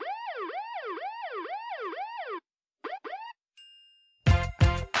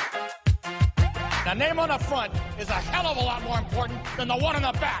The name on the front is a hell of a lot more important than the one on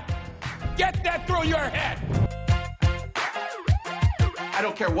the back. Get that through your head. I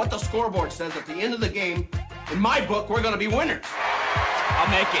don't care what the scoreboard says at the end of the game. In my book, we're going to be winners.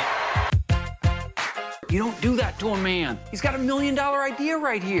 I'll make it. You don't do that to a man. He's got $1 million idea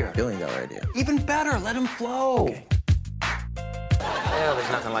right here. $1 billion idea. Even better, let him flow. Okay. Well,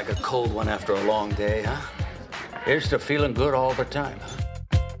 there's nothing like a cold one after a long day, huh? Here's to feeling good all the time.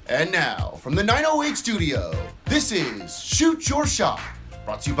 And now, from the 908 studio, this is Shoot Your Shot,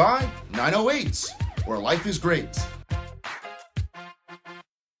 brought to you by 908s, where life is great.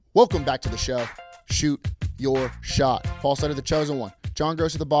 Welcome back to the show, Shoot Your Shot. Paul Sutter, the chosen one. John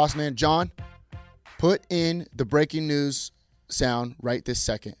Grosser, the boss man. John, put in the breaking news sound right this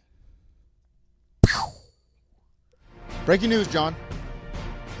second. Breaking news, John.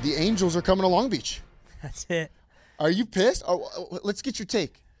 The Angels are coming to Long Beach. That's it. Are you pissed? Oh, let's get your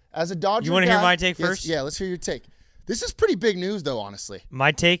take. As a Dodger You want to guy, hear my take first? Yeah, let's hear your take. This is pretty big news, though, honestly.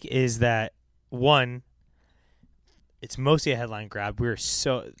 My take is that, one, it's mostly a headline grab. There's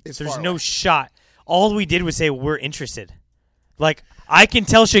no shot. All we did was say we're interested. Like, I can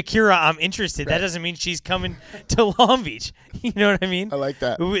tell Shakira I'm interested. Right. That doesn't mean she's coming to Long Beach. You know what I mean? I like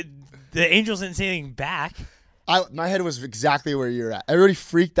that. The Angels didn't say anything back. My head was exactly where you're at. Everybody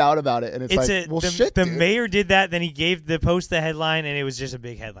freaked out about it, and it's like, shit, the dude. mayor did that, then he gave the Post the headline, and it was just a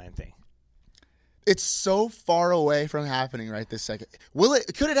big headline thing. It's so far away from happening right this second.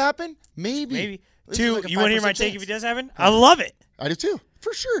 Could it happen? Maybe. Two, like you want to hear my chance. take if it does happen? I love it. I do too,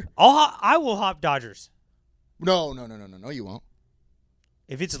 for sure. I will hop Dodgers. No, you won't.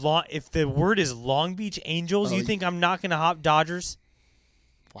 If the word is Long Beach Angels, you think I'm not going to hop Dodgers?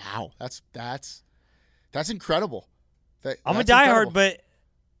 Wow, that's incredible. I'm a diehard, but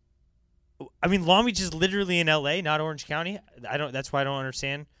I mean, Long Beach is literally in L.A., not Orange County. That's why I don't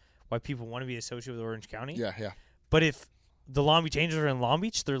understand why people want to be associated with Orange County. Yeah. But if the Long Beach Angels are in Long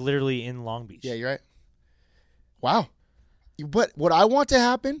Beach, they're literally in Long Beach. Yeah, you're right. Wow. But what I want to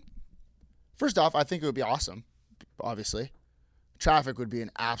happen, first off, I think it would be awesome, obviously. Traffic would be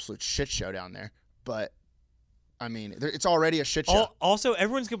an absolute shit show down there. But, I mean, it's already a shit show. Also,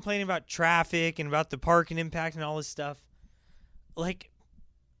 everyone's complaining about traffic and about the parking impact and all this stuff. Like,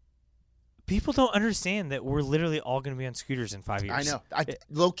 people don't understand that we're literally all going to be on scooters in 5 years. I know.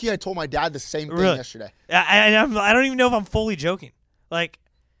 Low-key, I told my dad the same thing yesterday. I don't even know if I'm fully joking. Like,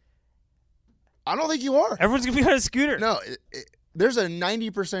 I don't think you are. Everyone's going to be on a scooter. No, there's a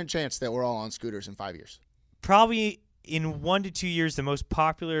 90% chance that we're all on scooters in 5 years. Probably in 1 to 2 years, the most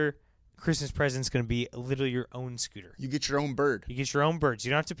popular Christmas present is going to be literally your own scooter. You get your own bird. You get your own birds. You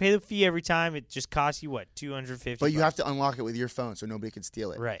don't have to pay the fee every time. It just costs you, what, $250? But you have to unlock it with your phone so nobody can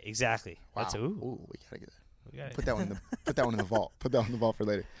steal it. Right, exactly. Wow. We gotta get that. Put that one in the vault. Put that one in the vault for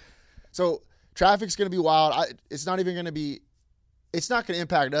later. So traffic's gonna be wild. It's not going to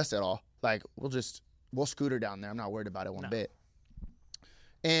impact us at all. Like we'll scooter down there. I'm not worried about it one bit.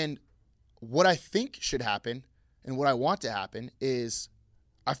 And what I think should happen and what I want to happen is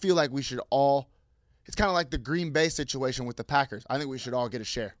I feel like we should all – it's kind of like the Green Bay situation with the Packers. I think we should all get a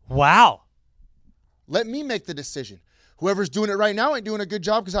share. Wow. Let me make the decision. Whoever's doing it right now ain't doing a good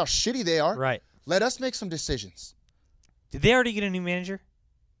job because how shitty they are. Right. Let us make some decisions. Did they already get a new manager?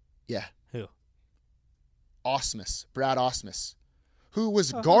 Yeah. Who? Brad Ausmus, who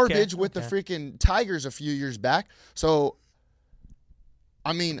was garbage with the freaking Tigers a few years back. So,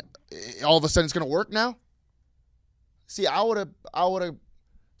 I mean, all of a sudden it's going to work now? See, I would have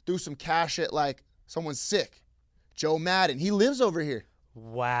threw some cash at like someone's sick. Joe Madden. He lives over here.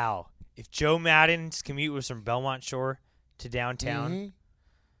 Wow. If Joe Madden's commute was from Belmont Shore to downtown,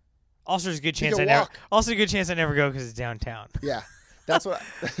 also there's a good chance I never go because it's downtown. Yeah. That's what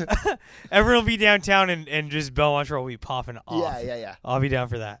everyone will be downtown and just Belmont Shore will be popping off. Yeah. I'll be down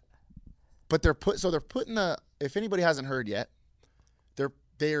for that. But they're putting if anybody hasn't heard yet,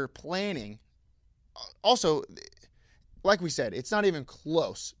 they're planning. Also, like we said, it's not even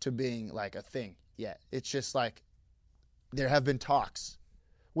close to being like a thing yet. It's just like there have been talks,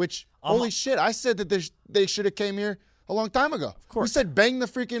 which holy shit, I said that they should have came here a long time ago. Of course. We said bang the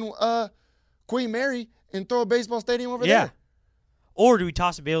freaking Queen Mary and throw a baseball stadium over there. Or do we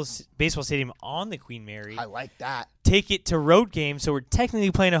toss a baseball stadium on the Queen Mary? I like that. Take it to road games, so we're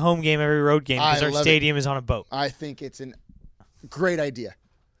technically playing a home game every road game because our stadium is on a boat. I think it's a great idea.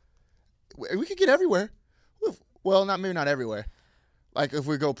 We could get everywhere. Well, maybe not everywhere. Like if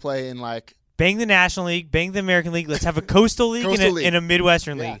we go play in like bang the National League, bang the American League. Let's have a Coastal League and a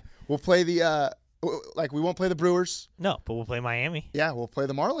Midwestern League. We'll play the we won't play the Brewers. No, but we'll play Miami. Yeah, we'll play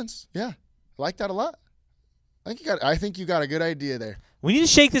the Marlins. Yeah, I like that a lot. I think you got a good idea there. We need to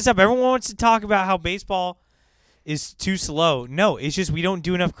shake this up. Everyone wants to talk about how baseball is too slow. No, it's just we don't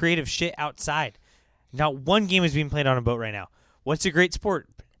do enough creative shit outside. Not one game is being played on a boat right now. What's a great sport?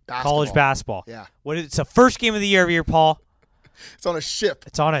 College basketball. Yeah. It's the first game of the year every year, Paul. It's on a ship.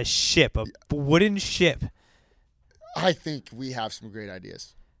 It's on a ship, a wooden ship. I think we have some great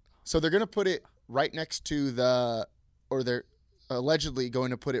ideas. So they're going to put it right next to they're allegedly going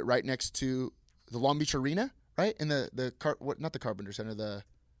to put it right next to the Long Beach Arena, right? In not the Carpenter Center, the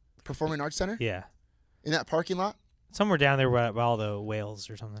Performing Arts Center? Yeah. In that parking lot? Somewhere down there by all the whales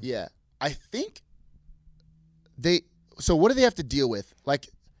or something. Yeah. I think so what do they have to deal with? Like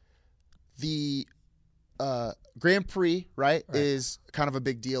the Grand Prix, right, is kind of a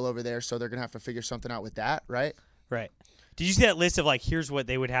big deal over there, so they're going to have to figure something out with that, right? Right. Did you see that list of, like, here's what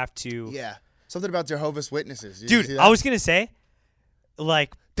they would have to... Yeah. Something about Jehovah's Witnesses. Dude, I was going to say,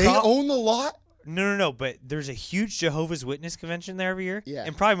 like... They own the lot? No, but there's a huge Jehovah's Witness convention there every year. Yeah.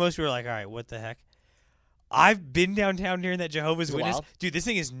 And probably most people are like, all right, what the heck? I've been downtown during that Jehovah's Witness. Wild? Dude, this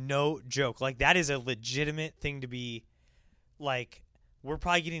thing is no joke. Like, that is a legitimate thing to be, like... We're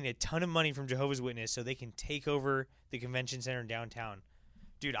probably getting a ton of money from Jehovah's Witness so they can take over the convention center in downtown.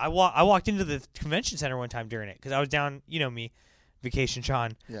 Dude, I walked into the convention center one time during it because I was down, you know me, Vacation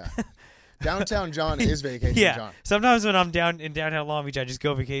John. Yeah. Downtown John is Vacation yeah. John. Sometimes when I'm down in downtown Long Beach, I just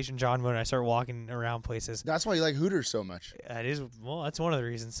go Vacation John when I start walking around places. That's why you like Hooters so much. That's one of the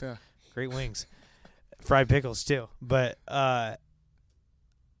reasons. Yeah. Great wings. Fried pickles, too. But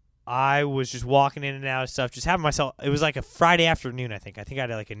I was just walking in and out of stuff, just having myself. It was like a Friday afternoon, I think. I had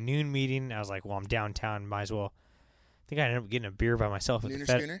like a noon meeting. I was like, well, I'm downtown. Might as well. I think I ended up getting a beer by myself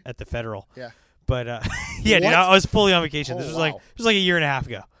at the Federal. Yeah. But, yeah, dude, I was fully on vacation. Oh, This was like a year and a half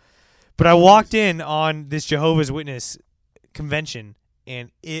ago. But I walked in on this Jehovah's Witness convention,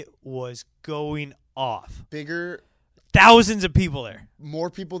 and it was going off. Bigger. Thousands of people there. More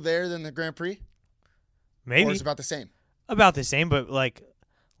people there than the Grand Prix? Maybe. Or it's about the same? About the same, but, like,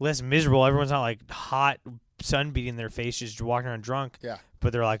 less miserable. Everyone's not like hot sun beating their face, just walking around drunk. Yeah.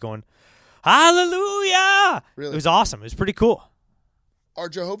 But they're like going, hallelujah. Really? It was awesome. It was pretty cool. Are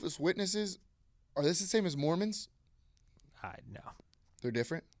Jehovah's Witnesses, are this the same as Mormons? No. They're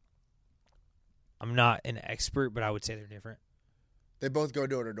different? I'm not an expert, but I would say they're different. They both go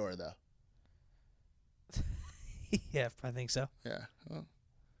door to door, though. Yeah, I think so. Yeah. Well,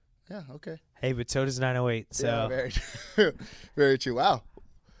 yeah, okay. Hey, but so does 908. So. Yeah, very true. Very true. Wow.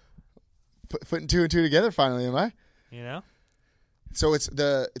 Putting two and two together finally, am I? You know? So it's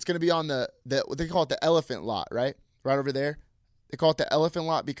going to be on the what they call it, the elephant lot, right? Right over there. They call it the elephant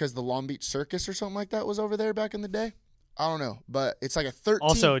lot because the Long Beach Circus or something like that was over there back in the day. I don't know, but it's like a 13.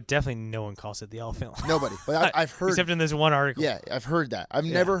 Also, definitely no one calls it the elephant lot. Nobody, but I've heard. Except in this one article. Yeah, I've heard that. I've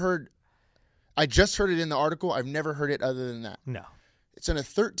never heard. I just heard it in the article. I've never heard it other than that. No. It's in a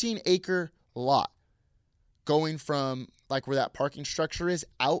 13-acre lot going from like where that parking structure is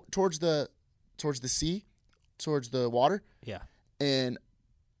out towards the sea, towards the water. Yeah. And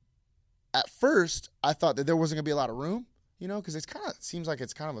at first, I thought that there wasn't going to be a lot of room, you know, because it seems like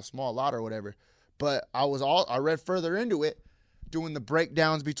it's kind of a small lot or whatever. But I read further into it, doing the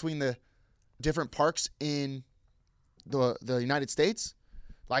breakdowns between the different parks in the United States.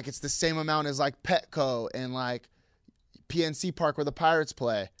 Like it's the same amount as like Petco and like PNC Park where the Pirates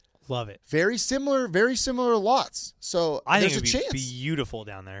play. Love it. Very similar lots. So I think there's it'd a chance. be beautiful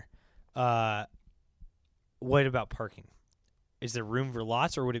down there. What about parking? Is there room for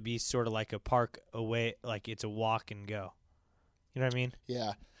lots, or would it be sort of like a park away, like it's a walk and go? You know what I mean?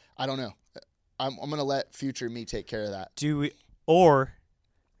 Yeah, I don't know. I'm gonna let future me take care of that. Do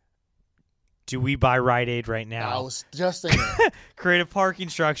we buy Rite Aid right now? I was just thinking. Create a parking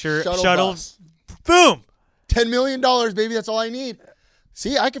structure, Shuttle bus. Boom. $10 million, baby. That's all I need.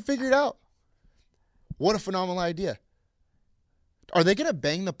 See, I can figure it out. What a phenomenal idea. Are they gonna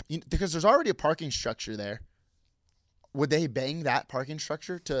bang because there's already a parking structure there? Would they bang that parking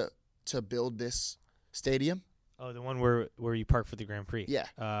structure to build this stadium? Oh, the one where you park for the Grand Prix. Yeah.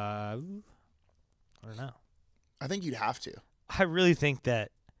 I don't know. I think you'd have to. I really think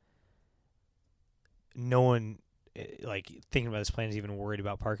that no one, like, thinking about this plan is even worried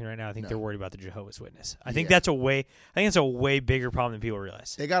about parking right now. I think they're worried about the Jehovah's Witness. I think that's a way bigger problem than people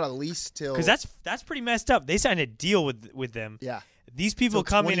realize. They got a lease till because that's pretty messed up. They signed a deal with them. Yeah. These people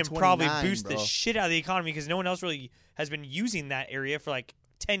come in and probably boost bro. the shit out of the economy because no one else really has been using that area for like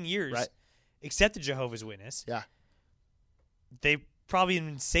 10 years, right? Except the Jehovah's Witness. Yeah. They've probably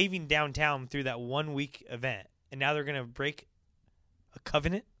been saving downtown through that 1 week event, and now they're gonna break a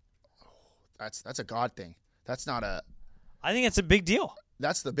covenant. That's a God thing. That's not a. I think it's a big deal.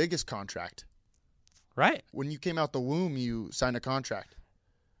 That's the biggest contract. Right. When you came out the womb, you signed a contract.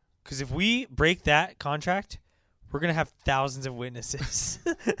 Because if we break that contract, we're going to have thousands of witnesses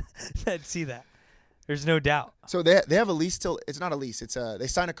that see that. There's no doubt. So they have a lease till it's not a lease. It's they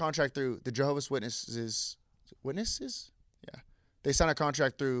sign a contract through the Jehovah's Witnesses. Witnesses? Yeah. They sign a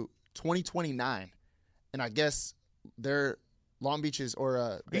contract through 2029. And I guess they're Long Beach's or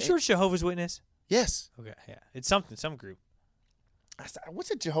Are you sure it's Jehovah's Witness? Yes. Okay, yeah. It's something, some group.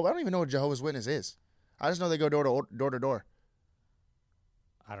 What's a Jehovah? I don't even know what Jehovah's Witness is. I just know they go door to door.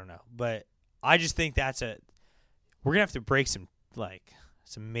 I don't know. But I just think we're going to have to break some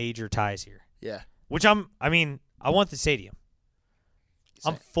major ties here. Yeah. Which I want the stadium.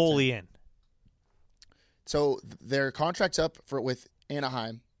 I'm fully in. So their contract's up with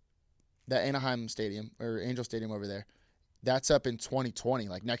Anaheim, that Anaheim Stadium or Angel Stadium over there. That's up in 2020,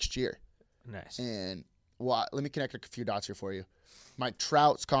 like next year. Nice. And let me connect a few dots here for you. Mike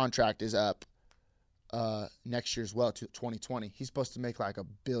Trout's contract is up next year as well, to 2020. He's supposed to make like $1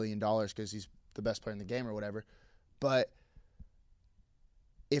 billion because he's the best player in the game or whatever. But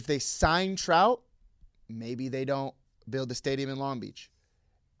if they sign Trout, maybe they don't build the stadium in Long Beach.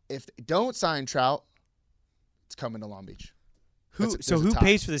 If they don't sign Trout, it's coming to Long Beach. Who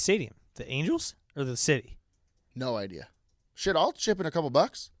pays for the stadium? The Angels or the city? No idea. Shit, I'll chip in a couple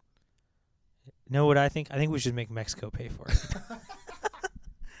bucks. Know what I think? I think we should make Mexico pay for it.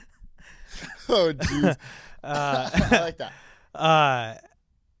 Oh, jeez. I like that.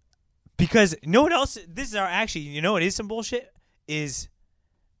 Because no one else. This is what is some bullshit is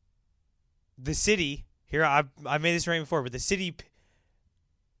the city here. I made this right before, but the city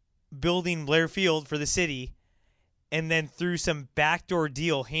building Blair Field for the city, and then through some backdoor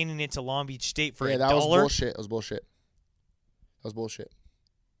deal, handing it to Long Beach State for $1. That was bullshit. That was bullshit.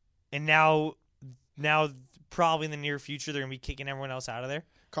 And now, probably in the near future, they're gonna be kicking everyone else out of there.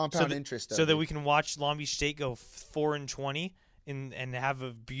 Compound interest, though, so that we can watch Long Beach State go 4-20 and have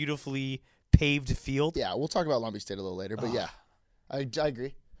a beautifully paved field. Yeah, we'll talk about Long Beach State a little later, but yeah, I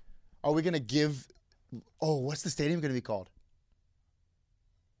agree. Are we gonna give? Oh, what's the stadium gonna be called?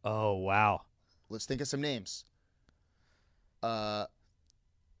 Oh wow! Let's think of some names. The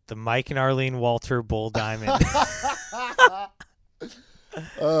Mike and Arlene Walter Bull Diamond.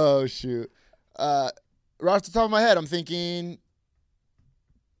 Oh shoot! Right off the top of my head, I'm thinking.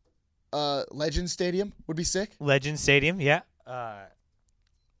 Legend Stadium would be sick. Legend Stadium, yeah.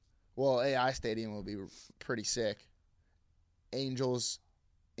 Well, AI Stadium will be pretty sick. Angels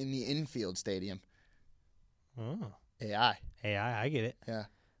in the infield stadium. Oh. AI, I get it.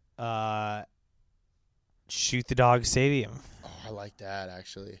 Yeah. Shoot the Dog Stadium. Oh, I like that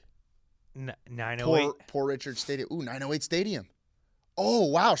actually. 908. Poor Richard Stadium. Ooh, 908 Stadium. Oh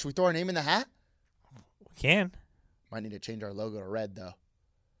wow! Should we throw our name in the hat? We can. Might need to change our logo to red though.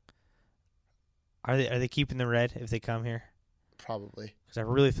 Are they keeping the red if they come here? Probably. Because I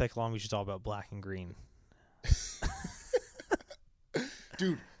really feel like Long Beach is all about black and green.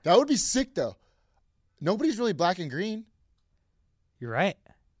 Dude, that would be sick though. Nobody's really black and green. You're right.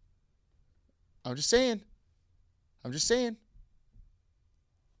 I'm just saying.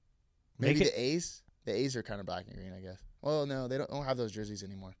 Maybe the A's. The A's are kind of black and green, I guess. Well, no, they don't have those jerseys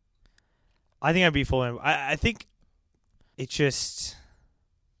anymore. I think I'd be full in. I think it's just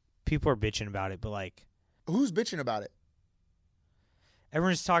people are bitching about it, but like, who's bitching about it?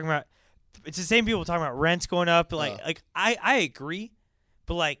 Everyone's talking about. It's the same people talking about rents going up. But like I agree,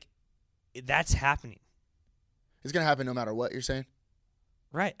 but like that's happening. It's gonna happen no matter what you're saying.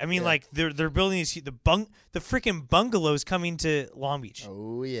 Right. I mean, like they're building these the freaking bungalows coming to Long Beach.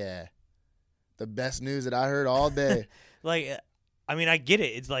 Oh yeah, the best news that I heard all day. Like, I mean, I get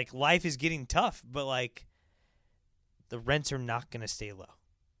it. It's like life is getting tough, but like the rents are not gonna stay low.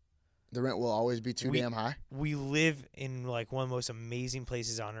 The rent will always be too damn high. We live in like one of the most amazing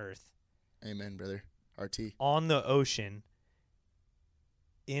places on earth. Amen, brother. RT. On the ocean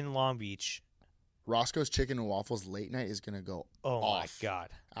in Long Beach. Roscoe's Chicken and Waffles late night is going to go off my God.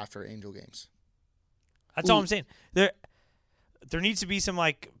 After Angel games. That's all I'm saying. There needs to be some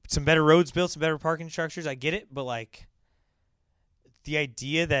better roads built, some better parking structures. I get it, but like the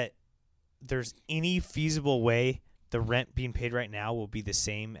idea that there's any feasible way the rent being paid right now will be the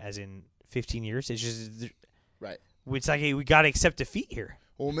same as in 15 years. It's just right. It's like, hey, we got to accept defeat here.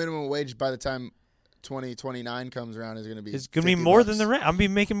 Well, minimum wage by the time 2029 comes around is going to be. It's going to be more than the rent. I'm be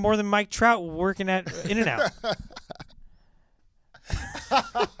making more than Mike Trout working at In-N-Out.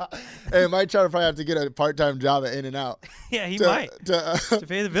 Hey, Mike Trout probably have to get a part-time job at In-N-Out. Yeah, he might to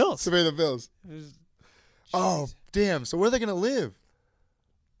pay the bills. To pay the bills. Oh, damn! So where are they going to live?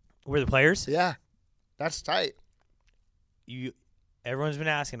 Where the players? Yeah, that's tight. Everyone's been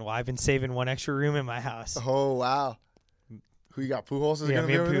asking why I've been saving one extra room in my house. Oh, wow. Who you got? Pujols? Yeah,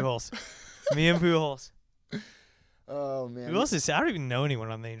 me and Pujols. Me and Pujols. Oh, man. Who else is? I don't even know anyone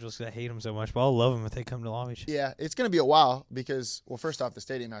on the Angels because I hate them so much, but I'll love them if they come to Long Beach. Yeah, it's going to be a while because, well, first off, the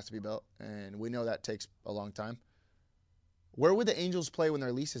stadium has to be built, and we know that takes a long time. Where would the Angels play when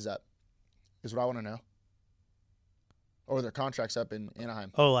their lease is up is what I want to know. Or their contract's up in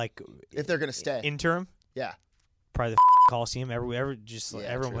Anaheim. Oh, like if they're going to stay. Interim? Yeah. Probably the Coliseum. Everyone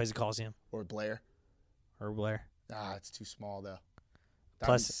true. plays the Coliseum. Or Blair. Or Blair. It's too small, though. That'd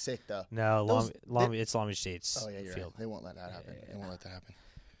Plus, be sick, though. No, it's Long Beach State's you're field. Right. They won't let that happen. They won't let that happen.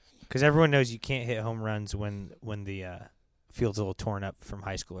 Because everyone knows you can't hit home runs when the field's a little torn up from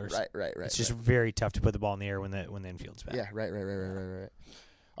high schoolers. Right. It's just very tough to put the ball in the air when the infield's bad. Yeah, right.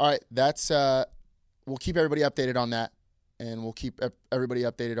 All right, that's we'll keep everybody updated on that, and we'll keep everybody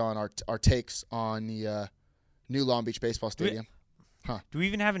updated on our takes on the new Long Beach baseball stadium. Do we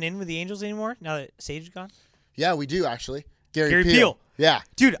even have an in with the Angels anymore now that Sage is gone? Yeah, we do actually. Gary Peel. Yeah.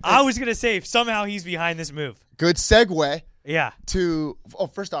 Dude, I was going to say if somehow he's behind this move. Good segue. Yeah.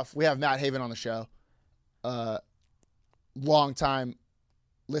 First off, we have Matt Haven on the show. Long-time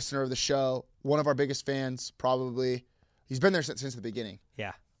listener of the show. One of our biggest fans, probably. He's been there since the beginning.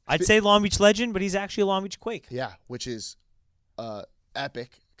 Yeah. I'd say Long Beach legend, but he's actually a Long Beach Quake. Yeah, which is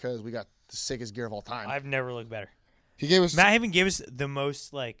epic because we got the sickest gear of all time. I've never looked better. Matt Haven gave us the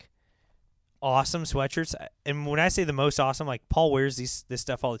most, awesome sweatshirts, and when I say the most awesome, Paul wears this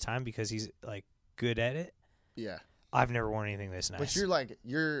stuff all the time because he's good at it. Yeah, I've never worn anything this nice. But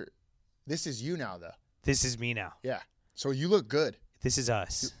this is you now though. This is me now. Yeah, so you look good. This is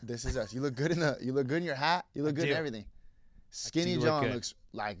us. This is us. You look good in your hat. You look good in everything. Skinny John looks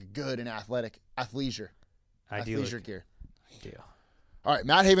good and athletic, athleisure. Athleisure gear. I do. All right,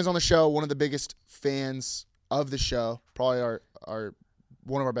 Matt Haven's on the show. One of the biggest fans of the show. Probably our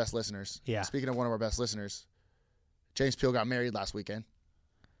one of our best listeners. Yeah. Speaking of one of our best listeners, James Peel got married last weekend.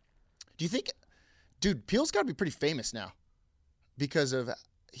 Do you think, dude, Peel's got to be pretty famous now because of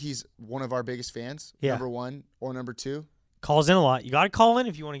he's one of our biggest fans, number one or number two. Calls in a lot. You got to call in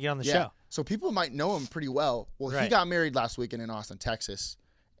if you want to get on the show. So people might know him pretty well. Well, he got married last weekend in Austin, Texas,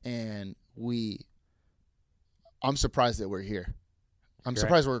 and I'm surprised that we're here. I'm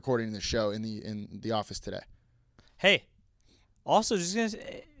surprised we're recording this show in the office today. Hey. Also, just gonna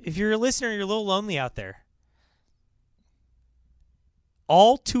say, if you're a listener, you're a little lonely out there.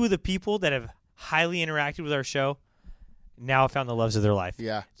 All two of the people that have highly interacted with our show now have found the loves of their life.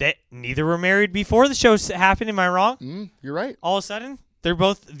 Yeah. That neither were married before the show happened. Am I wrong? You're right. All of a sudden, they're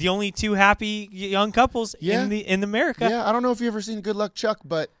both the only two happy young couples in America. Yeah, I don't know if you've ever seen Good Luck Chuck,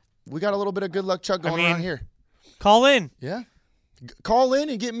 but we got a little bit of Good Luck Chuck going around here. Call in. Yeah. Call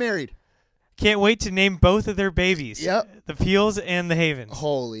in and get married. Can't wait to name both of their babies. Yep. The Peels and the Havens.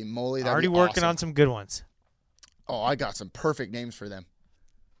 Holy moly. Already working on some good ones. Oh, I got some perfect names for them.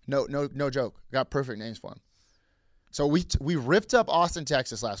 No joke. I got perfect names for them. So we ripped up Austin,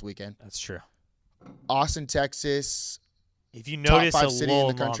 Texas last weekend. That's true. Austin, Texas. If you notice a city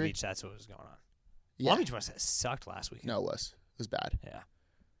lull in the country. Long Beach, that's what was going on. Yeah. Long Beach must have sucked last weekend. No, it was. It was bad. Yeah.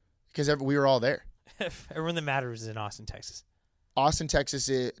 Because we were all there. Everyone that matters is in Austin, Texas. Austin, Texas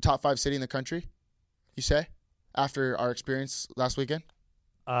is top 5 city in the country, you say, after our experience last weekend?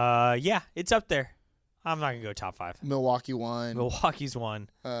 Yeah, it's up there. I'm not going to go top 5. Milwaukee won. Milwaukee's one.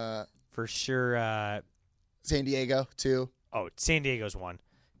 For sure. San Diego, 2. Oh, San Diego's one.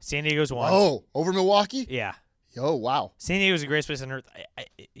 San Diego's one. Oh, over Milwaukee? Yeah. Oh, wow. San Diego's a great place on earth.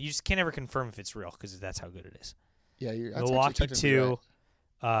 You just can't ever confirm if it's real because that's how good it is. Yeah, Milwaukee 2.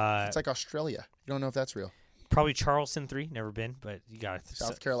 Right. It's like Australia. You don't know if that's real. Probably Charleston 3. Never been, but you got to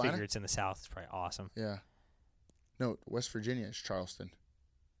South Carolina? figure it's in the South. It's probably awesome. Yeah. No, West Virginia is Charleston.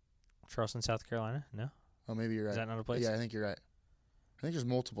 Charleston, South Carolina? No? Oh, maybe you're right. Is that not a place? Yeah, I think you're right. I think there's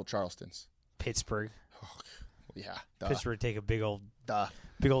multiple Charlestons. Pittsburgh. Oh, yeah. Duh. Pittsburgh take a big old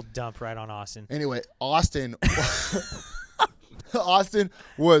dump right on Austin. Anyway, Austin Austin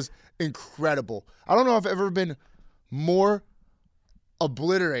was incredible. I don't know if I've ever been more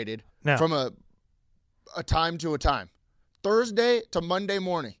obliterated from a time to a time. Thursday to Monday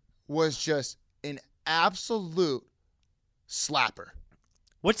morning was just an absolute slapper.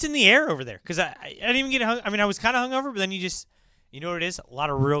 What's in the air over there? Because I didn't even get hung. I mean, I was kind of hungover, but then you know what it is? A lot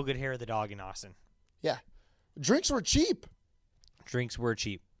of real good hair of the dog in Austin. Yeah. Drinks were cheap. Drinks were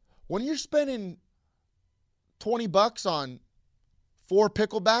cheap. When you're spending $20 on 4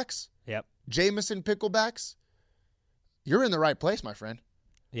 picklebacks, yep, Jameson picklebacks, you're in the right place, my friend.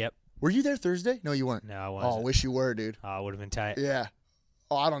 Yep. Were you there Thursday? No, you weren't. No, I wasn't. Oh, I wish you were, dude. Oh, I would have been tight. Yeah.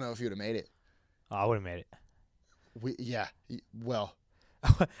 Oh, I don't know if you would have made it. Oh, I would have made it. Well,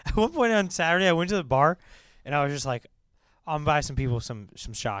 At one point on Saturday, I went to the bar, and I was just like, I'm going to buy some people some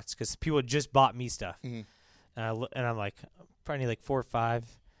shots because people had just bought me stuff. Mhm. And I'm like, probably need like 4 or 5.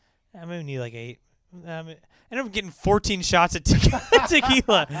 I'm going to need like 8. And I'm getting 14 shots of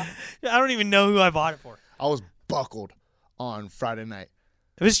tequila. I don't even know who I bought it for. I was buckled on Friday night.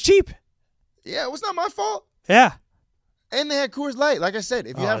 It was cheap. Yeah, it was not my fault. Yeah. And they had Coors Light. Like I said,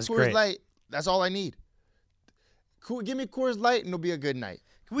 if you have it's Coors great. Light, that's all I need. Give me Coors Light and it'll be a good night.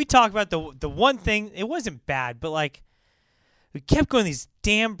 Can we talk about the one thing? It wasn't bad, but like we kept going to these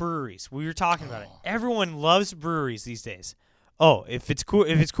damn breweries. We were talking about it. Everyone loves breweries these days. Oh, if it's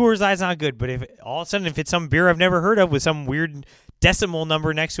Coors Light, it's not good. But if all of a sudden if it's some beer I've never heard of with some weird decimal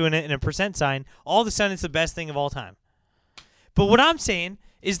number next to it and a percent sign, all of a sudden it's the best thing of all time. But what I'm saying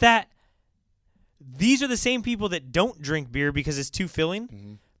is that these are the same people that don't drink beer because it's too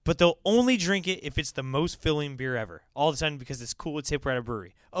filling, but they'll only drink it if it's the most filling beer ever. All of a sudden because it's cool, it's hip, we're at a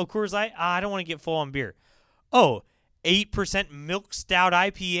brewery. Oh, Coors Light? I don't want to get full on beer. Oh, 8% milk stout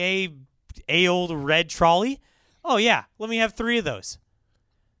IPA, old red trolley? Oh, yeah, let me have 3 of those.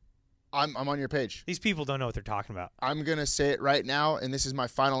 I'm on your page. These people don't know what they're talking about. I'm going to say it right now, and this is my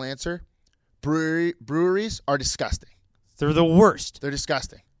final answer. Breweries are disgusting. They're the worst. They're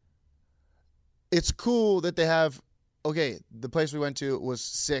disgusting. It's cool that they have the place we went to was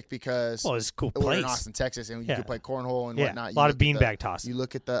sick because Well, it's a cool we're in place. Austin, Texas, and you Yeah. could play cornhole and Yeah, whatnot. a lot of You look at beanbag tossing. You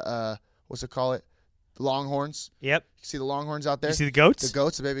look at the what's it call it? The Longhorns. Yep. You see the Longhorns out there? You see the goats? The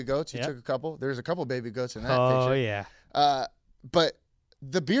goats, the baby goats. You Yep. took a couple. There's a couple baby goats in that Oh, picture. yeah. But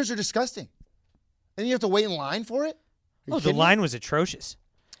the beers are disgusting. And you have to wait in line for it? Are you Oh, the kidding me? line was atrocious.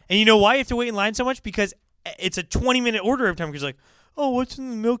 And you know why you have to wait in line so much? Because it's a 20-minute order every time. Because like, oh, what's in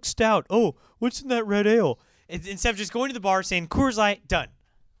the milk stout? Oh, what's in that red ale? Instead of just going to the bar saying Coors Light, done.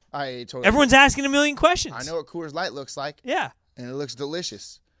 I totally. Everyone's asking a million questions. I know what Coors Light looks like, Yeah. and it looks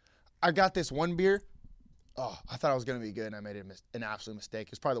delicious. I got this one beer. Oh, I thought it was going to be good, and I made an absolute mistake.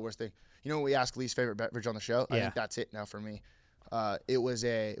 It's probably the worst thing. You know when we ask least favorite beverage on the show? I Yeah. think that's it now for me. It was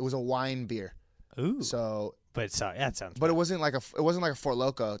a wine beer. Ooh. So, But that sounds. but it wasn't like a Four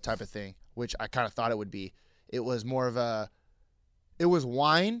Loko type of thing, which I kind of thought it would be. It was more of it was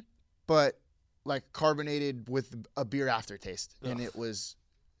wine, but like carbonated with a beer aftertaste, and it was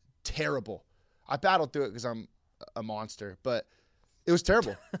terrible. I battled through it because I'm a monster, but it was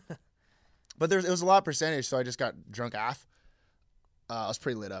terrible. But it was a lot of percentage, so I just got drunk half. I was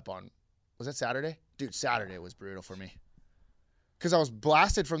pretty lit up was that Saturday? Dude, Saturday was brutal for me. Because I was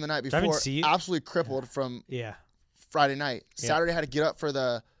blasted from the night I didn't before, see it. absolutely crippled from Yeah. Friday night. Yeah. Saturday I had to get up for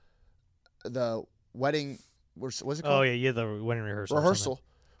the wedding, what's it called? Oh, yeah. Yeah, the wedding rehearsal. or something.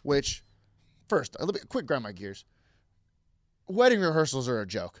 Which, first, a little bit quick grind my gears. Wedding rehearsals are a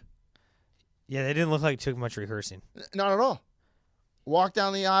joke. Yeah, they didn't look like it took much rehearsing. Not at all. Walk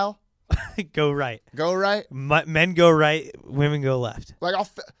down the aisle, Go right. go right. Men go right, women go left. Like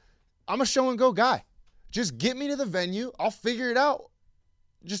I'm a show and go guy. Just get me to the venue. I'll figure it out.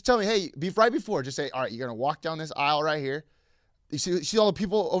 Just tell me, hey, right before, just say, all right, you're gonna walk down this aisle right here. You see all the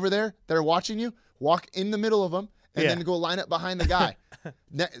people over there that are watching you. Walk in the middle of them, and Yeah. then go line up behind the guy,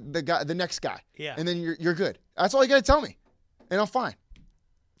 the next guy. Yeah. And then you're good. That's all you gotta tell me, and I'm fine.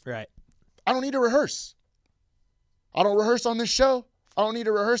 Right. I don't need to rehearse. I don't rehearse on this show. I don't need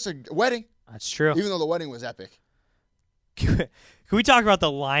to rehearse a wedding, That's true. even though the wedding was epic. Can we talk about the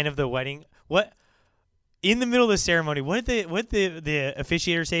line of the wedding? What in the middle of the ceremony? What did the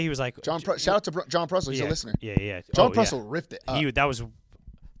officiator say? He was like, Shout out to John Prussell. He's yeah, a listener. Yeah. John Oh, Prussell yeah. ripped it up.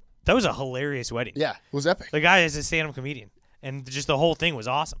 That was a hilarious wedding. Yeah, it was epic. The guy is a stand-up comedian, and just the whole thing was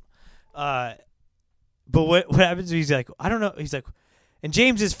awesome. But what happens? He's like, I don't know. He's like, and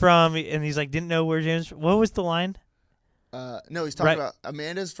James is from, and he's like, didn't know where James. What was the line? No, he's talking Right. about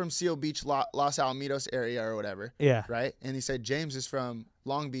Amanda's from Seal Beach, Los Alamitos area or whatever. Yeah. Right? And he said James is from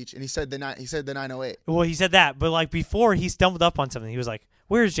Long Beach, and he said the 908. Well, he said that, but like before, he stumbled up on something. He was like,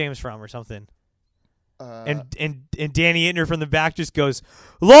 "Where's James from?" or something. And Danny Itner from the back just goes,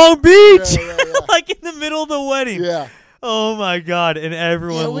 "Long Beach," Yeah. like in the middle of the wedding. Yeah. Oh my god! And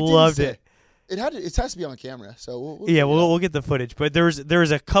everyone what did he loved say? it. It has to be on camera, so we'll Yeah, figure it out. we'll get the footage. But there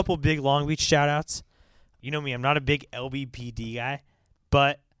was a couple big Long Beach shout outs. You know me, I'm not a big LBPD guy,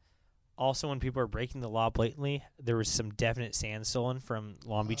 but also when people are breaking the law blatantly, there was some definite sand stolen from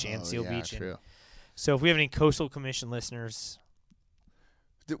Long Beach and Seal Beach. True. So if we have any Coastal Commission listeners,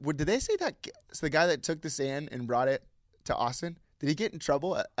 Did they say that the guy that took the sand and brought it to Austin, did he get in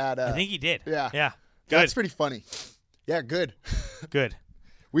trouble at I think he did. yeah. Yeah. Good. That's pretty funny. Yeah, good. Good.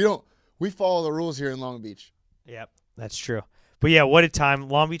 We follow the rules here in Long Beach. Yep, that's true. But yeah, what a time.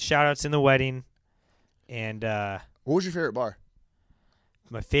 Long Beach shout outs in the wedding. And What was your favorite bar?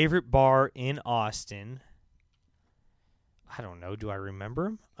 my favorite bar in Austin, I don't know. Do I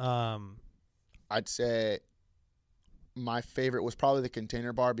remember them? I'd say my favorite was probably the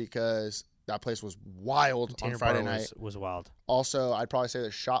Container Bar because that place was wild on Friday night. Was wild. Also, I'd probably say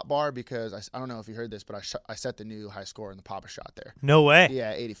the Shot Bar because I don't know if you heard this, but I set the new high score in the Papa Shot there. No way.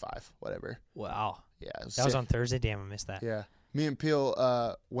 Yeah, 85, whatever. Wow. Yeah, it was That was sick. on Thursday. Damn, I missed that. Yeah. Me and Peel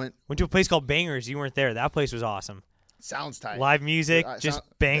went. Went to a place called Bangers. You weren't there. That place was awesome. Sounds tight. Live music, just sound-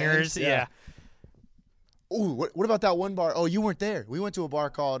 bangers. bangs, Yeah. Ooh, what about that one bar? Oh, you weren't there. We went to a bar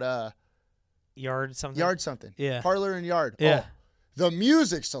called Yard something. Yard something. Yeah. Parlor and Yard. Yeah. Oh, the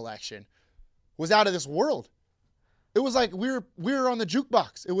music selection was out of this world. It was like we were on the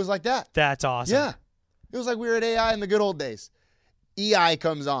jukebox. It was like that. That's awesome. Yeah. It was like we were at AI in the good old days. EI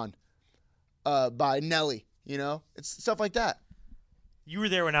comes on by Nelly, you know? It's stuff like that. You were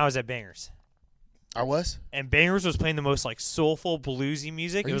there when I was at Bangers. I was? And Bangers was playing the most like soulful bluesy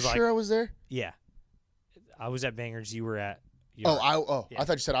music. Are It you was sure I like was there? yeah. I was at Bangers, you were at Oh, Yard. I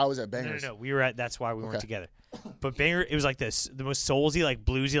thought you said I was at No, Bangers. no. We were at that's why we weren't Okay. together. But Banger, it was like this the most soulsy, like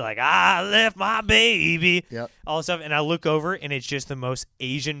bluesy, like I left my baby. Yep. All this stuff. And I look over and it's just the most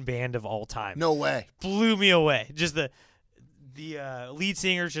Asian band of all time. No way. Blew me away. Just the lead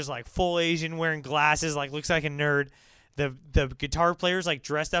singer's just like full Asian, wearing glasses, like looks like a nerd. The guitar player's like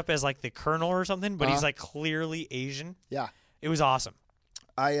dressed up as like the Colonel or something, but he's like clearly Asian. Yeah. It was awesome.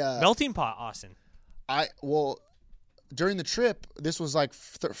 Melting Pot, Austin. During the trip, this was like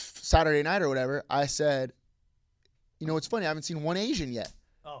Saturday night or whatever, I said, you know, it's funny, I haven't seen one Asian yet.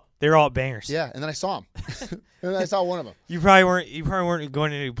 Oh, they're all at Bangers. Yeah, and then I saw him. And then I saw one of them. You probably weren't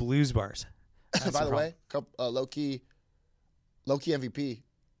going to any blues bars. That's By the problem. way, low key MVP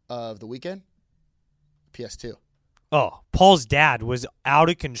of the weekend, PS2. Oh, Paul's dad was out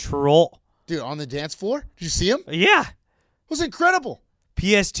of control. Dude, on the dance floor? Did you see him? It Yeah. was incredible.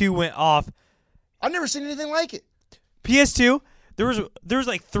 PS2 went off. I've never seen anything like it. PS2, there was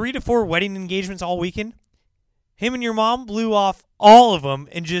like 3 to 4 wedding engagements all weekend. Him and your mom blew off all of them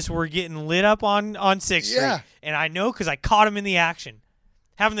and just were getting lit up on 6th Street. Yeah. And I know because I caught them in the action.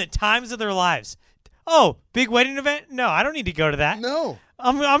 Having the times of their lives. Oh, big wedding event? No, I don't need to go to that. No.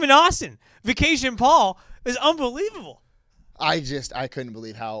 I'm in Austin. Vacation Paul is unbelievable. I couldn't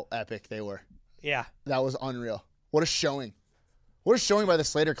believe how epic they were. Yeah. That was unreal. What a showing. What a showing by the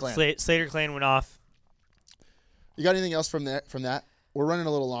Slater clan. Slater clan went off. You got anything else from that? We're running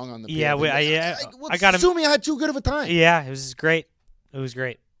a little long on the Yeah, PL. I got him. Assuming I had too good of a time. Yeah, it was great. It was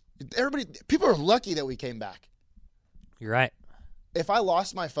great. People are lucky that we came back. You're right. If I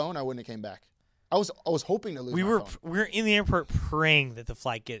lost my phone, I wouldn't have came back. I was hoping to lose We my were phone. in the airport praying that the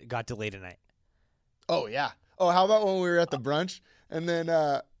flight got delayed tonight. Oh, yeah. Oh, how about when we were at the brunch and then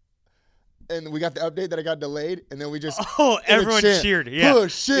and we got the update that it got delayed and then we just Everyone chant, cheered. Yeah.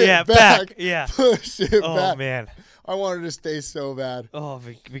 Push it yeah, back. Yeah. Push it Oh back. man. I wanted to stay so bad. Oh,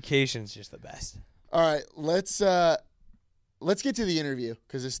 vacation's just the best. All right, let's get to the interview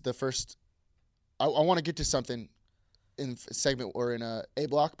because this is the first. I want to get to something in segment or in a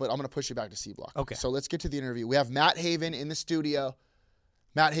block, but I'm going to push you back to C block. Okay. So let's get to the interview. We have Matt Haven in the studio.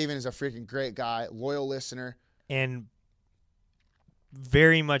 Matt Haven is a freaking great guy, loyal listener, And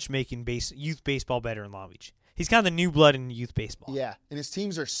very much making youth baseball better in Long Beach. He's kind of the new blood in youth baseball. Yeah, and his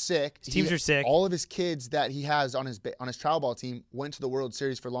teams are sick. His teams are sick. All of his kids that he has on his travel ball team went to the World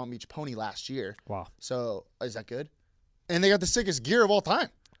Series for Long Beach Pony last year. Wow. So is that good? And they got the sickest gear of all time.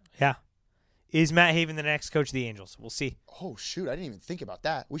 Yeah. Is Matt Haven the next coach of the Angels? We'll see. Oh shoot, I didn't even think about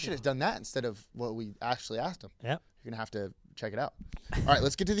that. We should have done that instead of what we actually asked him. Yep. You're gonna have to check it out. All right,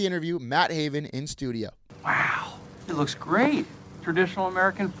 let's get to the interview. Matt Haven in studio. Wow, it looks great. Traditional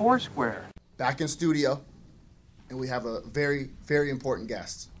American foursquare. Back in studio, and we have a very, very important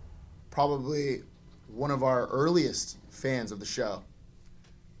guest. Probably one of our earliest fans of the show,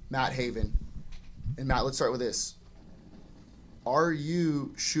 Matt Haven. And Matt, let's start with this. Are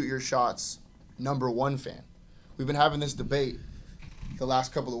you Shoot Your Shots #1 fan? We've been having this debate the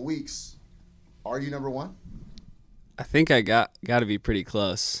last couple of weeks. Are you #1? I think I got to be pretty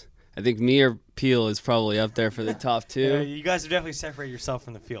close. I think me or Peel is probably up there for the top two. You guys have definitely separated yourself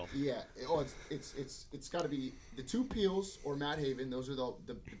from the field. Yeah. It's got to be the two Peels or Matt Haven. Those are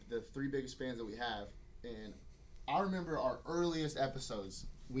the three biggest fans that we have. And I remember our earliest episodes.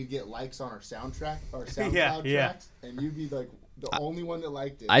 We'd get likes on our SoundCloud Yeah. tracks, and you'd be like the only one that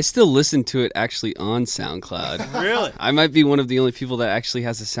liked it. I still listen to it actually on SoundCloud. Really? I might be one of the only people that actually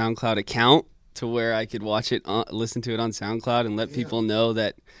has a SoundCloud account to where I could watch it, listen to it on SoundCloud, and let people know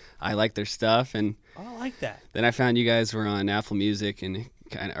that I like their stuff. And Oh, I like that. then I found you guys were on Apple Music, and it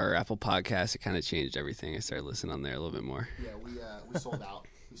or Apple Podcasts, it kind of changed everything. I started listening on there a little bit more. Yeah, we sold out.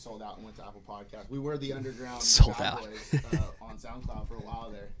 We sold out and went to Apple Podcasts. We were the underground Sold Bad out. Boys, on SoundCloud for a while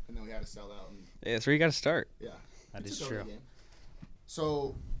there, and then we had to sell out. And, Yeah, that's where you got to start. yeah, That It's is a true. game.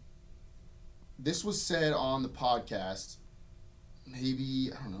 So this was said on the podcast maybe,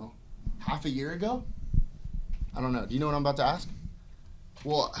 I don't know, half a year ago? I don't know. Do you know what I'm about to ask?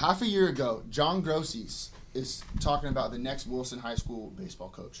 Well, half a year ago, John Grossi is talking about the next Wilson High School baseball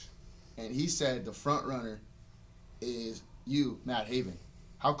coach. And he said the front runner is you, Matt Haven.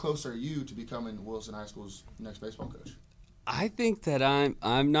 How close are you to becoming Wilson High School's next baseball coach? I think that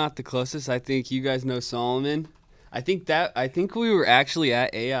I'm not the closest. I think you guys know Solomon. I think we were actually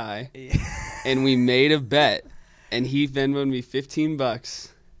at AI and we made a bet, and he Venmoed me $15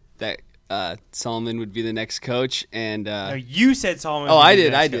 that Solomon would be the next coach, and No, you said Solomon. oh, would I be the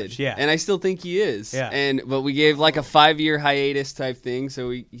did, next coach. Yeah. and I still think he is. Yeah. But we gave like a 5-year hiatus type thing, so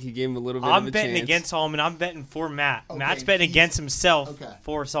he gave him a little bit of I'm a betting chance. against Solomon. I'm betting for Matt. Okay, Matt's betting against himself okay.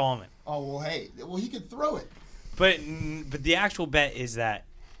 for Solomon. Oh, well, hey. Well, he could throw it. But the actual bet is that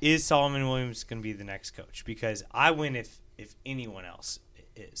is Solomon Williams going to be the next coach? Because I win if anyone else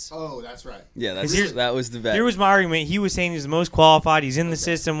is. Oh, that's right. Yeah, here's- that was the bet. Here was my argument. He was saying he's the most qualified. He's in the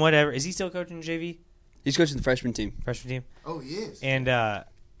system, whatever. Is he still coaching JV? He's coaching the freshman team. Freshman team? Oh, he is. And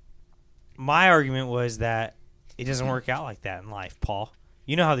my argument was that it doesn't work out like that in life, Paul.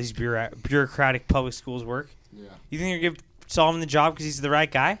 You know how these bureaucratic public schools work. Yeah. You think they're going to give Solomon the job because he's the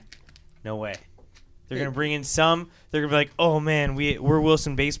right guy? No way. They're going to bring in some. They're going to be like, oh, man, we're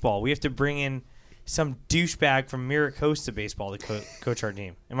Wilson baseball. We have to bring in some douchebag from Miracosta baseball to coach our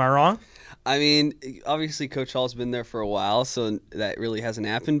team. Am I wrong? I mean, obviously Coach Hall's been there for a while, so that really hasn't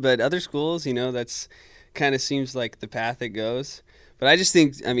happened. But other schools, that's kind of seems like the path it goes. But I just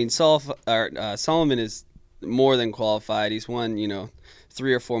think, I mean, Solomon is more than qualified. He's won,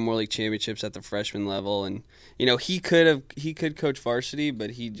 3 or 4 more league championships at the freshman level, and he could coach varsity, but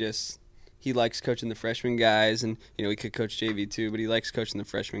he likes coaching the freshman guys, and he could coach JV too, but he likes coaching the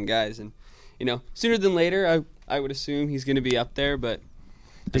freshman guys, and sooner than later, I would assume he's going to be up there. But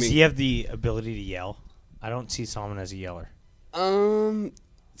Does he have the ability to yell? I don't see Solomon as a yeller.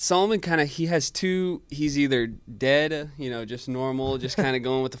 Solomon he has two. He's either dead, just normal, just kind of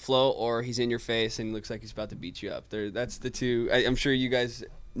going with the flow, or he's in your face and he looks like he's about to beat you up. That's the two. I'm sure you guys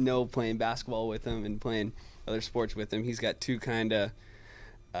know playing basketball with him and playing other sports with him. He's got two kind of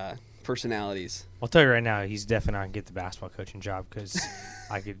personalities. I'll tell you right now, he's definitely not going to get the basketball coaching job because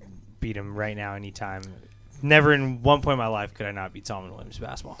I could beat him right now anytime. Never in one point in my life could I not beat Solomon Williams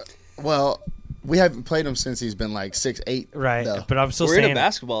basketball. Well, we haven't played him since he's been like 6'8". Right, though. but I'm still We're saying in a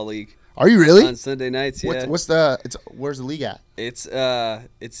basketball league Are you really? on Sunday nights. Yeah, Where's the league at? It's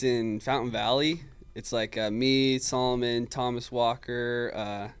in Fountain Valley. It's like me, Solomon, Thomas Walker,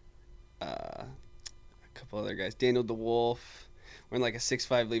 a couple other guys, Daniel DeWolf. We're in like a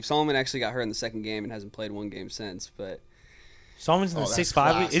 6'5" league. Solomon actually got hurt in the second game and hasn't played one game since. But Solomon's in the that's 6'5".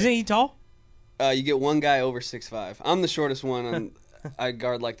 classic. Isn't he tall? you get one guy over 6'5". I'm the shortest one. I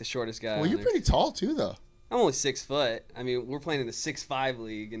guard like the shortest guy. Well, on you're there. pretty tall too, though. I'm only 6 foot. I mean, we're playing in the 6'5"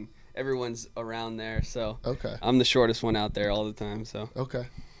 league, and everyone's around there. So Okay. I'm the shortest one out there all the time. So Okay.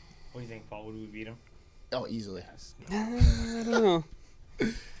 What do you think, Paul? Would we beat him? Oh, easily. I don't know.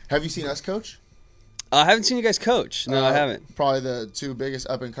 Have you seen us coach? I haven't seen you guys coach. No, I haven't. Probably the 2 biggest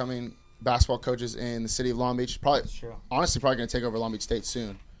up and coming basketball coaches in the city of Long Beach. Probably, honestly, probably going to take over Long Beach State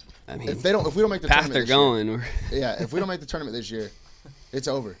soon. I mean, If we don't make the path tournament they're this going. year, yeah, if we don't make the tournament this year, it's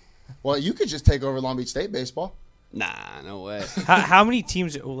over. Well, you could just take over Long Beach State baseball. Nah, no way. How many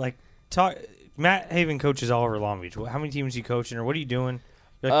teams Matt Haven coaches all over Long Beach. How many teams are you coaching, or what are you doing?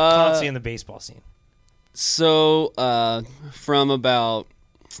 You're constantly in the baseball scene. So from about,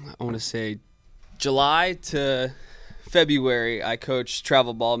 I want to say, July to February, I coached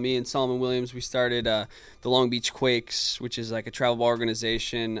travel ball. Me and Solomon Williams, we started the Long Beach Quakes, which is like a travel ball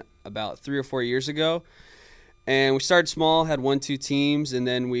organization, about 3 or 4 years ago. And we started small, had 1-2 teams, and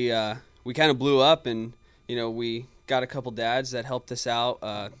then we kind of blew up, and we got a couple dads that helped us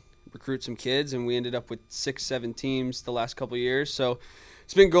out recruit some kids, and we ended up with 6-7 teams the last couple of years. So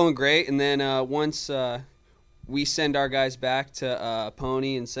it's been going great. And then once we send our guys back to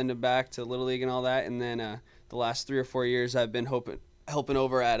Pony and send them back to Little League and all that, and then the last 3 or 4 years I've been helping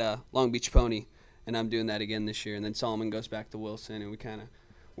over at Long Beach Pony, and I'm doing that again this year. And then Solomon goes back to Wilson, and we kind of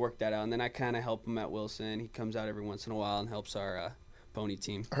work that out. And then I kind of help him at Wilson. He comes out every once in a while and helps our Pony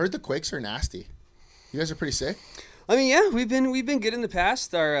team. I heard the Quakes are nasty. You guys are pretty sick. I mean, yeah, we've been good in the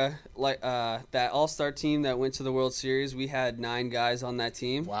past. Our that all-star team that went to the World Series, we had 9 guys on that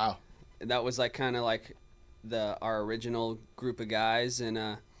team. Wow. That was like kind of like our original group of guys,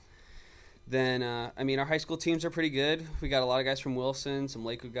 and then I mean, our high school teams are pretty good. We got a lot of guys from Wilson, some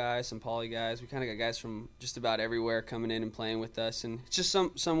Lakewood guys, some Poly guys. We kind of got guys from just about everywhere coming in and playing with us, and it's just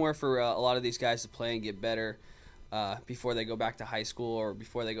somewhere for a lot of these guys to play and get better before they go back to high school or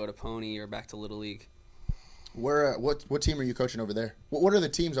before they go to Pony or back to Little League. Where what team are you coaching over there? What are the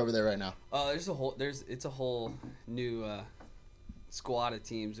teams over there right now? It's a whole new squad of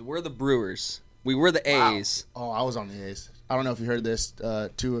teams. We're the Brewers. We were the A's. Wow. Oh, I was on the A's. I don't know if you heard this.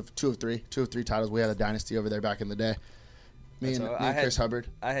 Two of three titles. We had a dynasty over there back in the day. Me and Chris Hubbard.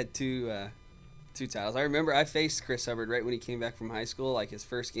 I had two titles. I remember I faced Chris Hubbard right when he came back from high school, like his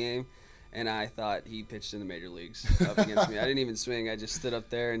first game, and I thought he pitched in the major leagues up against me. I didn't even swing. I just stood up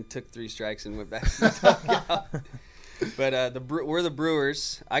there and took 3 strikes and went back to the dugout. But we're the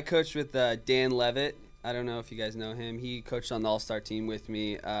Brewers. I coached with Dan Levitt. I don't know if you guys know him. He coached on the All-Star team with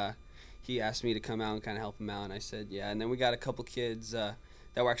me. He asked me to come out and kind of help him out, and I said, yeah. And then we got a couple kids that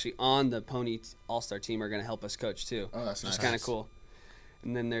were actually on the Pony All-Star team are going to help us coach too. Oh, that's nice. Which is kind of cool.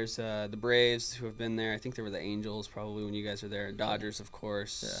 And then there's the Braves who have been there. I think they were the Angels probably when you guys were there. Dodgers, of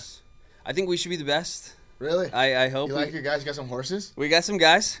course. Yeah. I think we should be the best. Really? I hope. You like your guys? Got some horses? We got some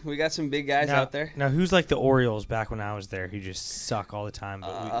guys. We got some big guys out there. Now, who's like the Orioles back when I was there who just suck all the time,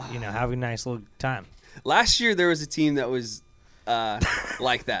 but we, have a nice little time? Last year there was a team that was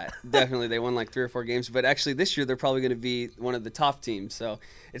like that. Definitely. They won like 3 or 4 games. But actually this year they're probably going to be one of the top teams. So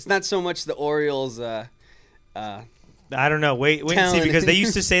it's not so much the Orioles. I don't know. Wait and see, because they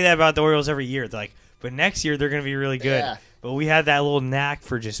used to say that about the Orioles every year. They're like, but next year they're going to be really good. Yeah. But we had that little knack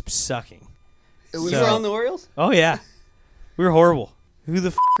for just sucking. You were on the Orioles? Oh, yeah. We were horrible. Who the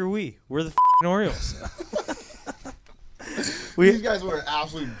f*** are we? We're the f***ing Orioles. These guys were an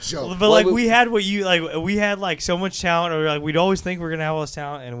absolute joke. But like we had we had like so much talent, or like we'd always think we were gonna have all this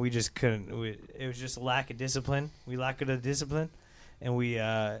talent, and we just couldn't. It was just a lack of discipline. We lacked the discipline, and we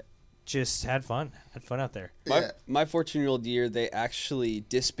just had fun out there. My 14-year-old year, they actually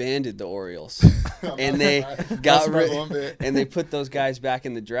disbanded the Orioles, and they got and they put those guys back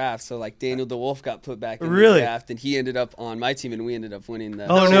in the draft. So like Daniel DeWolf got put back in the draft, and he ended up on my team, and we ended up winning the.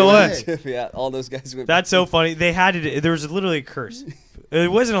 Oh no way! Yeah, all those guys went. That's so funny. They had to. There was literally a curse.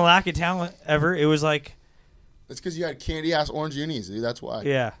 It wasn't a lack of talent ever. It was like. It's because you had candy ass orange unis, dude. That's why.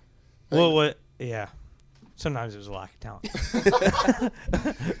 Yeah. Well, what? Yeah. Sometimes it was a lack of talent.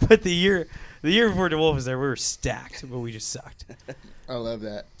 But the year before DeWolf was there, we were stacked, but we just sucked. I love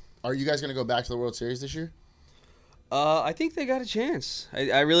that. Are you guys going to go back to the World Series this year? I think they got a chance.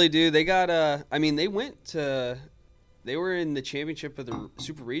 I really do. They got they were in the championship of the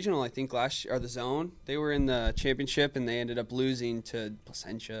Super Regional, I think, last year, or the Zone. They were in the championship, and they ended up losing to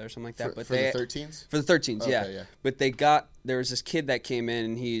Placentia or something like that. For the 13s? For the 13s, okay, yeah. But there was this kid that came in,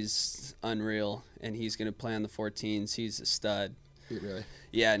 and he's unreal, and he's going to play on the 14s. He's a stud. Really?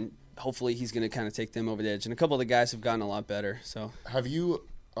 Yeah, and hopefully he's going to kind of take them over the edge. And a couple of the guys have gotten a lot better. So, are you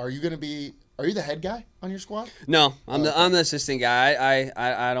the head guy on your squad? No, I'm the assistant guy.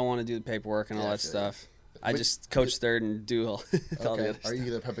 I don't want to do the paperwork and all that stuff. I just coach third and do all the other stuff. Are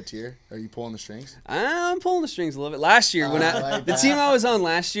you the puppeteer? Are you pulling the strings? I'm pulling the strings a little bit. Last year, the team I was on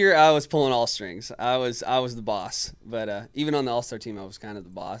last year, I was pulling all strings. I was the boss. But even on the All-Star team, I was kind of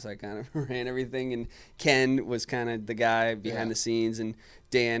the boss. I kind of ran everything, and Ken was kind of the guy behind the scenes, and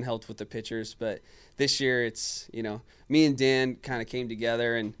Dan helped with the pitchers. But this year, it's me and Dan kind of came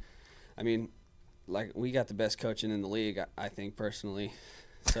together, and I mean, like we got the best coaching in the league, I think personally.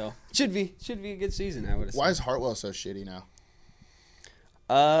 So should be a good season, I would assume. Why is Hartwell so shitty now?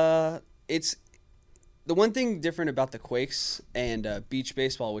 It's the one thing different about the Quakes and beach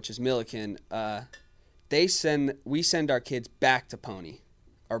baseball, which is Milliken. We send our kids back to Pony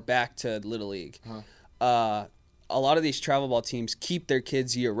or back to Little League. A lot of these travel ball teams keep their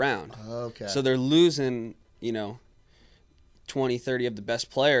kids year round. Okay. So they're losing, 20, 30 of the best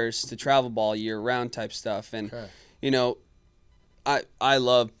players to travel ball year round type stuff, and I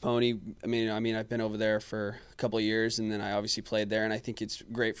love Pony. I mean, I've been over there for a couple of years, and then I obviously played there, and I think it's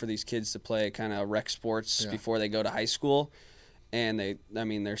great for these kids to play kind of rec sports before they go to high school, and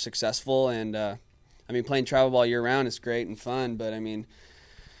they're successful, and playing travel ball year round is great and fun, but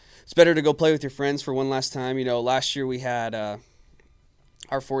it's better to go play with your friends for one last time. Last year we had our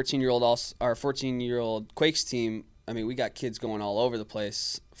 14-year-old Quakes team. We got kids going all over the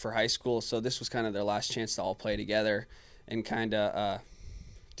place for high school, so this was kind of their last chance to all play together and kind of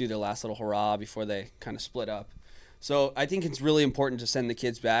do their last little hurrah before they kind of split up. So I think it's really important to send the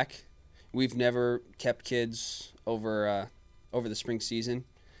kids back. We've never kept kids over the spring season,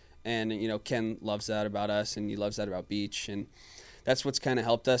 and Ken loves that about us, and he loves that about beach, and that's what's kind of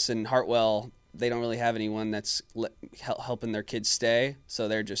helped us. And Hartwell, they don't really have anyone that's helping their kids stay, so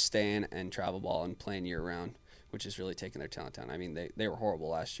they're just staying and travel ball and playing year round, which is really taking their talent down. I mean, they were horrible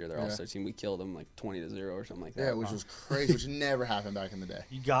last year. Their all-star team, we killed them like 20-0 or something like that. Yeah, which was crazy, which never happened back in the day.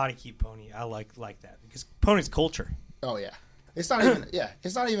 You got to keep Pony. I like that because Pony's culture. Oh yeah, it's not even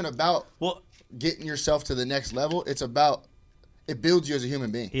it's not even about getting yourself to the next level. It's about it builds you as a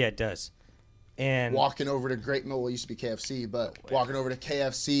human being. Yeah, it does. And walking over to Great Mill, well, it used to be KFC, but walking over to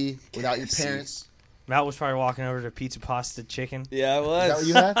KFC without your parents. Matt was probably walking over to Pizza Pasta Chicken. Yeah, I was.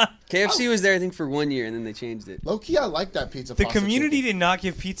 Is that what you had? KFC was there, I think, for 1 year, and then they changed it. Low key, I like that Pizza The Pasta community chicken. did not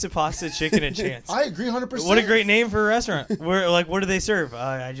give Pizza Pasta Chicken a chance. I agree 100%. What a great name for a restaurant. What do they serve?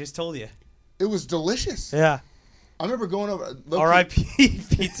 I just told you. It was delicious. Yeah. I remember going over. R.I.P.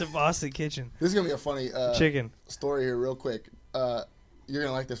 Pizza Pasta Kitchen. This is going to be a funny chicken story here real quick. You're going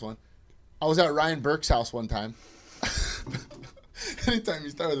to like this one. I was at Ryan Burke's house one time. Anytime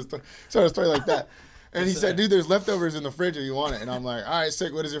you start a story like that. And he said, dude, there's leftovers in the fridge if you want it. And I'm like, all right,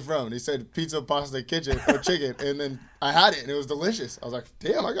 sick, what is it from? And he said, Pizza Pasta Kitchen or chicken. And then I had it, and it was delicious. I was like,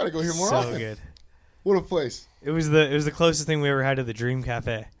 damn, I got to go here more often. So good. What a place. It was the closest thing we ever had to the Dream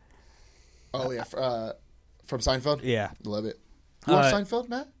Cafe. Oh, yeah. From Seinfeld? Yeah. Love it. You watch Seinfeld,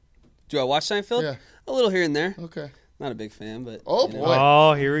 Matt? Do I watch Seinfeld? Yeah. A little here and there. Okay. Not a big fan, but... Oh, you know. boy.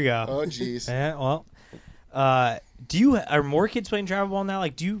 Oh, here we go. Oh, jeez. Yeah, well. Are more kids playing travel ball now?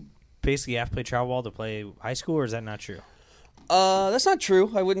 Like, do you basically have to play travel ball to play high school, or is that not true? That's not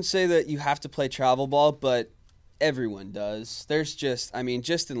true. I wouldn't say that you have to play travel ball, but everyone does. There's just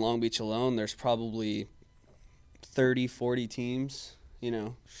in Long Beach alone, there's probably 30, 40 teams,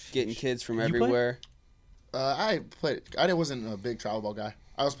 getting kids from everywhere. I wasn't a big travel ball guy.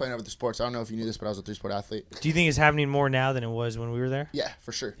 I was playing over the sports. I don't know if you knew this, but I was a 3-sport athlete. Do you think it's happening more now than it was when we were there? Yeah,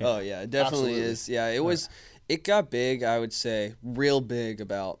 for sure. Oh, yeah, it definitely is. Yeah, it got big, I would say, real big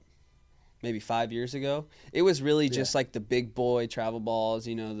about maybe 5 years ago. It was really just like the big boy travel balls,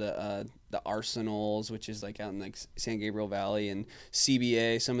 the Arsenals, which is like out in like San Gabriel Valley, and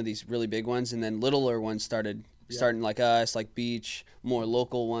CBA, some of these really big ones, and then littler ones starting like us, like beach, more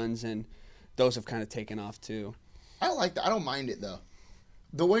local ones, and those have kind of taken off too. I like that. I don't mind it though.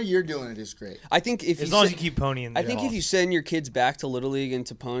 The way you're doing it is great. I think if as long as you keep Pony in the if you send your kids back to Little League and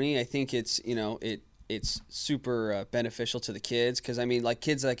to Pony, I think it's it's super beneficial to the kids, because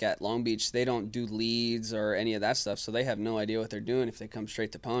kids like at Long Beach, they don't do leads or any of that stuff, so they have no idea what they're doing if they come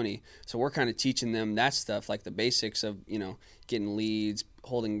straight to Pony. So we're kind of teaching them that stuff, like the basics of getting leads,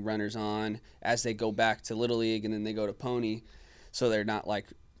 holding runners on as they go back to Little League and then they go to Pony, so they're not like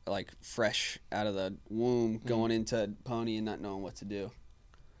fresh out of the womb going into Pony and not knowing what to do.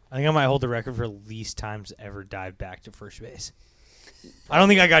 I think I might hold the record for least times ever dived back to first base. I don't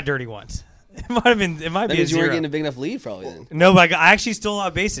think I got dirty once. It might have been. It might that be. Means you weren't getting a big enough lead, probably. Then no, but I actually stole a lot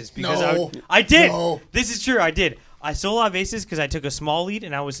of bases because I did. No. This is true. I did. I stole a lot of bases because I took a small lead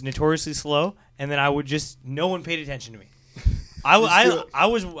and I was notoriously slow, and then I would no one paid attention to me. I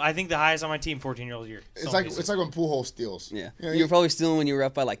was I think the highest on my team 14-year-old year. It's like when Pujols steals. Yeah. You were probably stealing when you were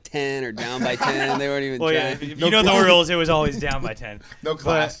up by like 10 or down by 10. They weren't even well, trying. Yeah, if the Orioles, it was always down by 10. No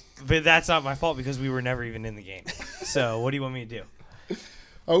class. But that's not my fault because we were never even in the game. So what do you want me to do?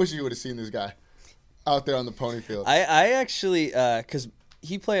 I wish you would have seen this guy out there on the Pony field. I actually, because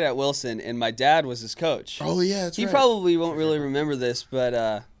he played at Wilson and my dad was his coach. Oh, yeah, that's right. He probably won't really remember this,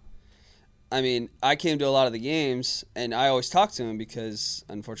 but I came to a lot of the games, and I always talked to him because,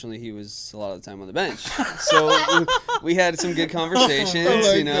 unfortunately, he was a lot of the time on the bench. So we had some good conversations,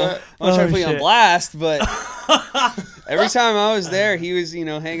 I'm not trying to put you on blast, but every time I was there, he was,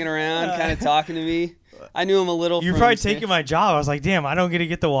 hanging around, kind of talking to me. I knew him a little. You're probably taking my job. I was like, damn, I don't get to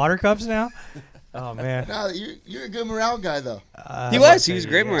get the water cups now? Oh, man. No, you're a good morale guy, though. He was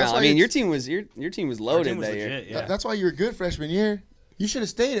great morale. Your team was loaded that year. Legit, yeah. That's why you were good freshman year. You should have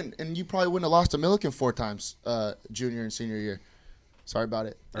stayed, and you probably wouldn't have lost to Milliken 4 times junior and senior year. Sorry about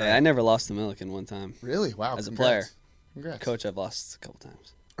it. Yeah, I never lost to Milliken one time. Really? Wow. As a player. Congrats. Coach, I've lost a couple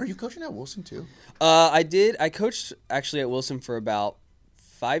times. Are you coaching at Wilson, too? I did. I coached, actually, at Wilson for about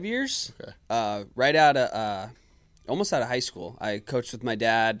 5 years. Okay. Right out of, almost out of high school. I coached with my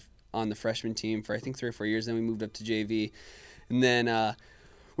dad on the freshman team for, I think, 3 or 4 years. Then we moved up to JV. And then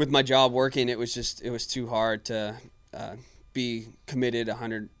with my job working, it was too hard to be committed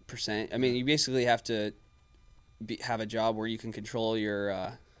 100%. You basically have to have a job where you can control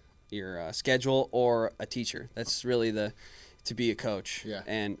your schedule, or a teacher. That's really to be a coach,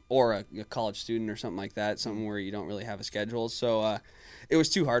 or a college student or something like that, something where you don't really have a schedule. So it was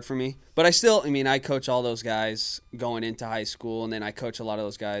too hard for me. But I coach all those guys going into high school, and then I coach a lot of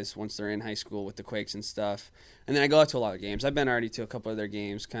those guys once they're in high school with the Quakes and stuff. And then I go out to a lot of games. I've been already to a couple of their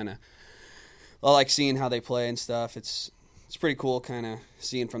games, kind of I like seeing how they play and stuff. It's pretty cool kind of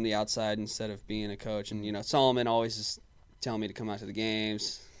seeing from the outside instead of being a coach. And, Solomon always is telling me to come out to the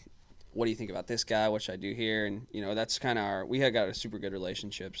games. What do you think about this guy? What should I do here? And, that's kind of we have got a super good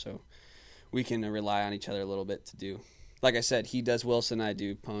relationship, so we can rely on each other a little bit to do. Like I said, he does Wilson, I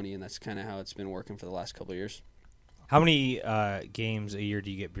do Pony, and that's kind of how it's been working for the last couple of years. How many games a year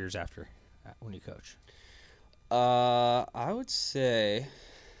do you get beers after when you coach? I would say,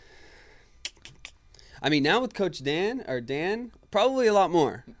 now with Coach Dan, probably a lot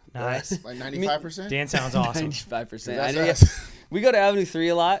more. Nice. Like 95%? Dan sounds awesome. 95%. We go to Avenue 3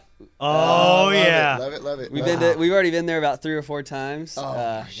 a lot. Oh, yeah. Love it. We've already been there about 3 or 4 times. Oh, my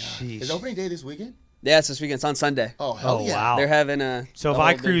God. Is opening day this weekend? Yeah, it's this weekend. It's on Sunday. Oh, hell yeah. Wow. They're having a... So if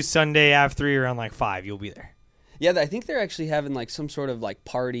I cruise Sunday Ave 3 around like 5, you'll be there. Yeah, I think they're actually having like some sort of like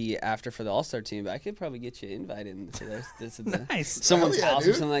party after for the All-Star team, but I could probably get you invited to this Nice. someone's house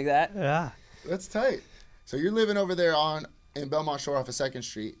dude. or something like that. Yeah. That's tight. So you're living over there in Belmont Shore off of 2nd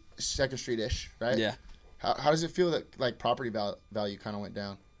Street-ish, right? Yeah. How does it feel that like property value kind of went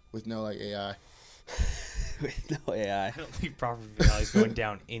down with no like AI? With no AI. I don't think property value is going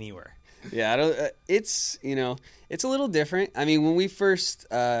down anywhere. Yeah, I don't. It's it's a little different. I mean, when we first,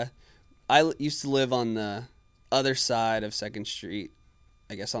 I used to live on the other side of 2nd Street,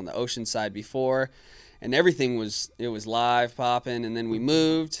 I guess on the ocean side before, and everything was live popping. And then we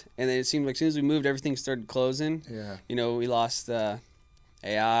moved, and then it seemed like as soon as we moved, everything started closing. Yeah. We lost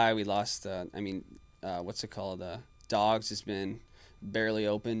AI. We lost. What's it called? Dogs has been barely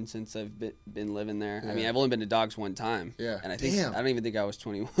open since I've been living there. Yeah. I mean, I've only been to Dogs one time. Yeah. And I think Damn. I don't even think I was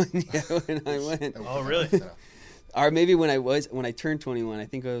 21 yet when I went. Oh, really? Or maybe when I turned 21, I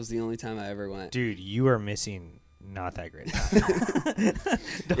think it was the only time I ever went. Dude, you are missing not that great.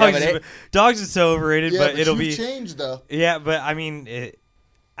 Yeah, Dogs is so overrated, Yeah, but it'll you've be changed though. Yeah, but I mean,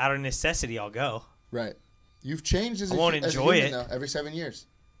 out of necessity, I'll go. Right. You've changed as I won't as a enjoy human, it. though, every 7 years.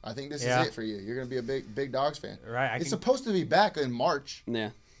 I think this Yeah. is it for you. You're gonna be a big Dogs fan. Right. It's supposed to be back in March.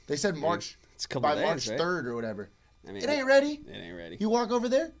 Yeah. They said March It's a couple by days, March right? 3rd or whatever. I mean, It ain't ready. It ain't ready. You walk over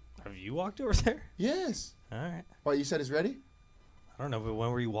there? Have you walked over there? Yes. All right. What, you said it's ready? I don't know, but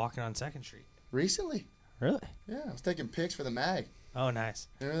when were you walking on 2nd Street? Recently. Really? Yeah, I was taking pics for the mag. Oh, nice.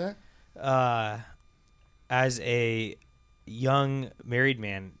 Remember that? As a young married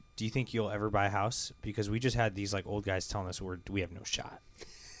man, do you think you'll ever buy a house? Because we just had these like old guys telling us we have no shot.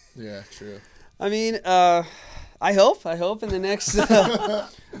 Yeah, true. I mean, I hope in the next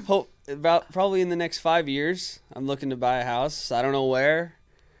probably in the next 5 years, I'm looking to buy a house. I don't know where,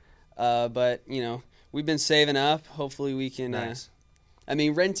 but we've been saving up. Hopefully, we can. Nice. I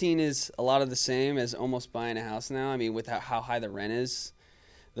mean, renting is a lot of the same as almost buying a house now. I mean, with how high the rent is,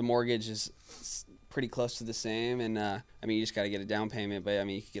 the mortgage is pretty close to the same. And, you just got to get a down payment. But,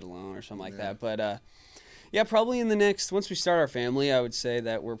 you could get a loan or something like that. But, yeah, probably in the next – once we start our family, I would say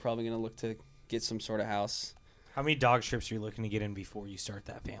that we're probably going to look to get some sort of house. How many dog strips are you looking to get in before you start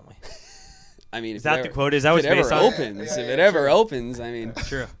that family? I mean, is that the quote? Is that what's based on? If it ever opens, I mean.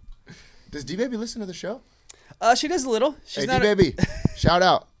 True. Does D-Baby listen to the show? She does a little. She's hey, D-Baby, shout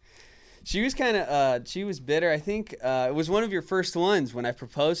out. She was kind of, she was bitter. I think it was one of your first ones when I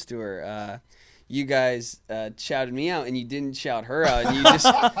proposed to her. You guys shouted me out, and you didn't shout her out. And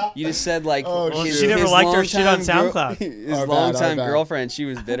you just said like, she never liked our shit on SoundCloud. His longtime girlfriend, she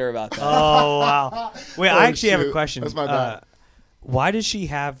was bitter about that. Oh wow! Wait, I actually have a question. That's my bad. Why does she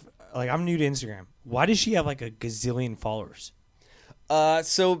have I'm new to Instagram. Why does she have like a gazillion followers?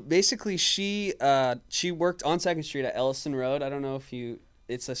 So basically, she worked on 2nd Street at Ellison Road. I don't know if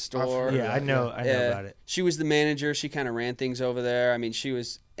it's a store. Yeah, I know about it. She was the manager. She kind of ran things over there. I mean, she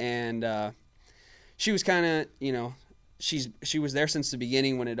was kind of, she was there since the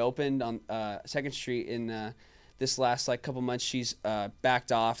beginning when it opened on 2nd Street. In this last couple months, she's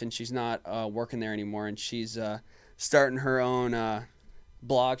backed off and she's not working there anymore. And she's starting her own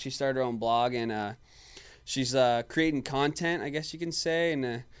blog. She started her own blog and she's creating content, I guess you can say,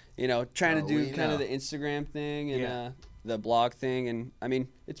 and trying to do kind of the Instagram thing and the blog thing. And I mean,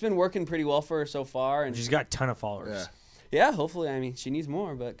 it's been working pretty well for her so far. And she's got a ton of followers. Yeah, hopefully. I mean, she needs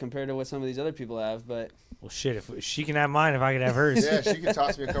more, but compared to what some of these other people have, but well, shit. If she can have mine, if I could have hers. Yeah, she can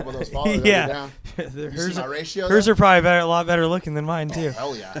toss me a couple of those followers. Yeah, you see my ratio? Hers are probably a lot better looking than mine too. Oh,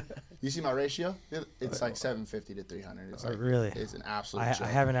 hell yeah. You see my ratio? It's like 750 to 300. It's like, really? It's an absolute I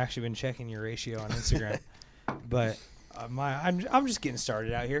haven't actually been checking your ratio on Instagram, but I'm just getting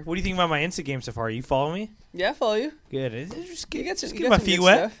started out here. What do you think about my Insta game so far? You follow me? Yeah, I follow you. Good. Just get you my got feet some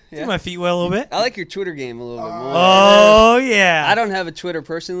wet. stuff. Yeah. Get my feet wet a little bit. I like your Twitter game a little bit more. Oh yeah. I don't have a Twitter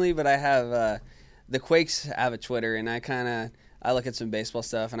personally, but I have the Quakes have a Twitter, and I kind of I look at some baseball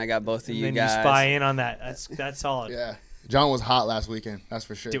stuff, and I got both of you then guys. you spy in on that. That's solid. Yeah. John was hot last weekend. That's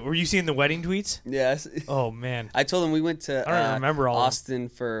for sure. Dude, were you seeing the wedding tweets? Yes. Oh man. I told him we went to I don't remember all of them. Austin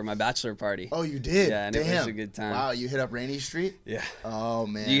for my bachelor party. Oh, you did? Yeah, and Damn. it was a good time. Wow, you hit up Rainy Street? Yeah. Oh,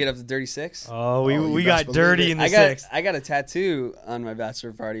 man. You get up to 36? Oh, you we best got believe dirty it. in the sixth. I got a tattoo on my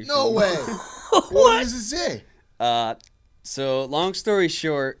bachelor party. No way. What does it say? So long story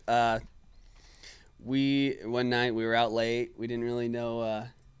short, one night we were out late. We didn't really know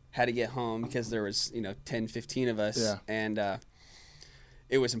how to get home because there was 10, 15 of us, Yeah. and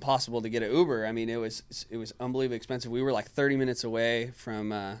it was impossible to get an Uber. I mean, it was unbelievably expensive. We were like 30 minutes away from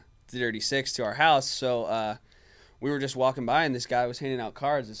the Dirty Six to our house, so we were just walking by, and this guy was handing out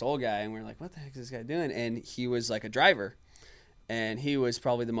cards. This old guy, and we were like, "What the heck is this guy doing?" And he was like a driver, and he was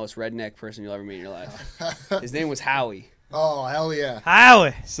probably the most redneck person you'll ever meet in your life. His name was Howie. Oh, hell yeah.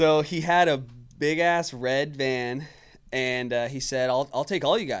 Howie. So he had a big ass red van, and he said, "I'll take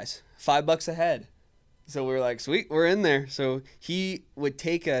all you guys, $5 a head." So we were like, "Sweet, we're in there." So he would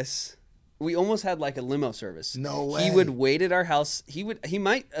take us. We almost had like a limo service. No way. He would wait at our house. He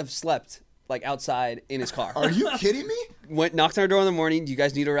might have slept like outside in his car. Are you kidding me? Knocked on our door in the morning. Do you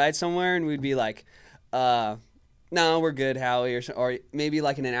guys need a ride somewhere? And we'd be like, "No, we're good, Howie." Or maybe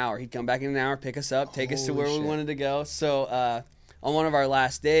like in an hour. He'd come back in an hour, pick us up, take us to where we wanted to go. So on one of our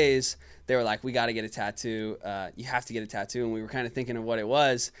last days, they were like, "We got to get a tattoo. You have to get a tattoo." And we were kind of thinking of what it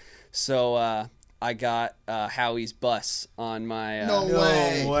was. So I got Howie's bus on my. No No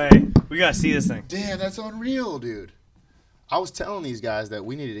way. way. We gotta see this thing. Damn, that's unreal, dude. I was telling these guys that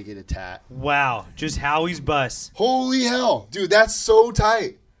we needed to get a tat. Wow. Just Howie's bus. Holy hell. Dude, that's so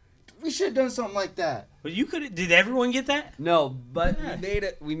tight. We should have done something like that. But you could. Did everyone get that? No, but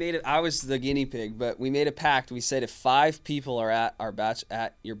we made it. I was the guinea pig, but we made a pact. We said if 5 people are at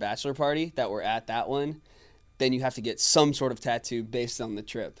your bachelor party that were at that one, then you have to get some sort of tattoo based on the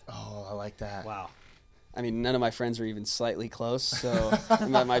trip. Oh, I like that. Wow. I mean, none of my friends are even slightly close, so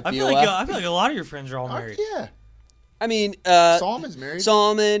that might I be feel a like lot. I feel like a lot of your friends are all Oh, married. yeah. I mean, Solomon's married.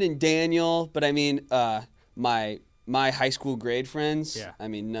 Solomon and Daniel, but I mean, my high school grade friends. Yeah. I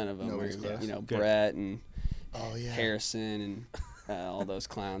mean, none of them Nobody's were. close. You know, Brett and Oh, yeah. Harrison and all those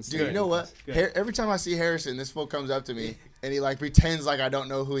clowns. Dude, you know what? Every time I see Harrison, this fool comes up to me and he like pretends like I don't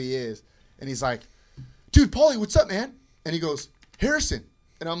know who he is, and he's like, "Dude, Paulie, what's up, man?" And he goes, "Harrison,"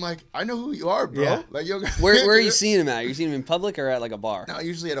 and I'm like, "I know who you are, bro." Yeah. Like, yo, Where are you seeing him at? Are you seeing him in public or at like a bar? No,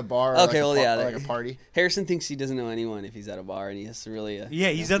 usually at a bar. Or Okay, like well, yeah, or like a party. Harrison thinks he doesn't know anyone if he's at a bar, and he has to really. Yeah,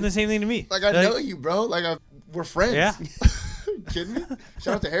 he's done the same thing to me. Like I know you, bro. Like we're friends. Yeah. You kidding me?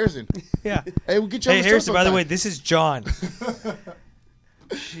 Shout out to Harrison. Yeah. Hey, we'll get you on Hey the show Harrison, by the sometime. way, this is John.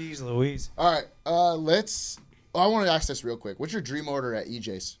 Jeez Louise. All right, let's. I want to ask this real quick. What's your dream order at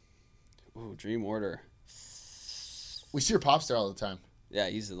EJ's? Ooh, dream order. We see your pops there all the time. Yeah,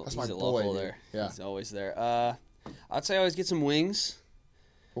 he's a my local boy, dude. there. Yeah. He's always there. I'd say I always get some wings.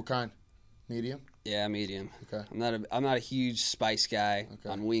 What kind? Medium. Yeah, medium. Okay. I'm not a huge spice guy Okay.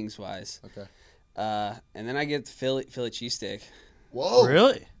 on wings wise. Okay. And then I get the Philly cheesesteak. Whoa.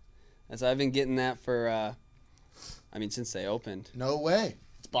 Really? So I've been getting that for, since they opened. No way.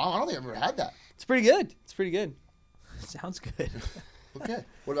 It's bomb. I don't think I've ever had that. It's pretty good. It's pretty good. Sounds good. Okay.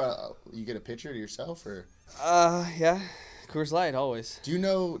 What about you get a picture to yourself or? Yeah. Coors Light always. Do you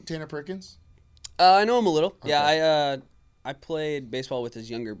know Tanner Perkins? I know him a little. Yeah, I played baseball with his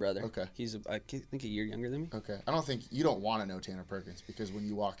younger brother. Okay. He's I think a year younger than me. Okay. I don't think you don't want to know Tanner Perkins because when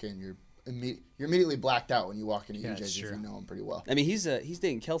you walk in, you're immediately blacked out when you walk into Yeah, EJ's that's if true. you know him pretty well. I mean, he's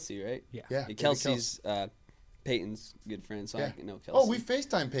dating Kelsey, right? Yeah. Yeah. Kelsey's Peyton's good friend, so I know Kelsey. Oh, we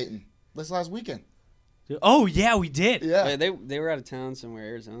FaceTime Peyton this last weekend. Oh yeah, we did. Yeah. They were out of town somewhere,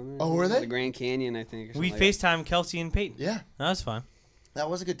 Arizona. Oh, were they? The Grand Canyon, I think. Or We something like FaceTimed Kelsey and Peyton. Yeah. That was fun. That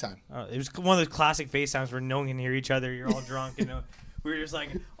was a good time. It was one of those classic FaceTimes where no one can hear each other. You're all drunk, and we were just like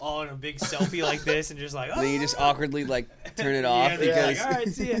all in a big selfie like this, and just like. that. Then you just "Oh." awkwardly like turn it off Yeah, because. like, all right,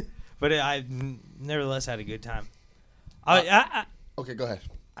 see ya. But I nevertheless had a good time. Okay, go ahead.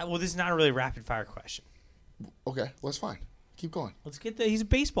 Well, this is not a really rapid fire question. Okay, well, it's fine. Keep going. Let's get he's a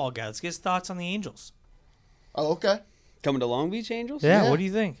baseball guy. Let's get his thoughts on the Angels. Oh, okay. Coming to Long Beach Angels? Yeah. What do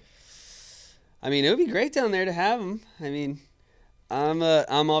you think? I mean, it would be great down there to have them. I mean, I'm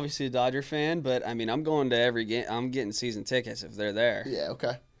obviously a Dodger fan, but I mean, I'm going to every game. I'm getting season tickets if they're there. Yeah,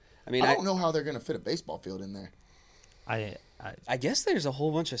 okay. I mean, I don't know how they're going to fit a baseball field in there. I guess there's a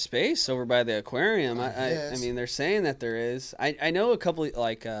whole bunch of space over by the aquarium. I guess. mean, they're saying that there is. I know a couple,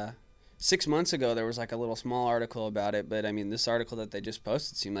 6 months ago, there was like a little small article about it, but I mean, this article that they just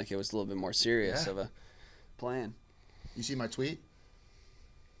posted seemed like it was a little bit more serious Yeah. of a plan. You see my tweet?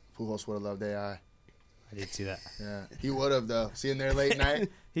 Pujols would have loved AI. I did see that. Yeah, he would have though. Seeing there late night.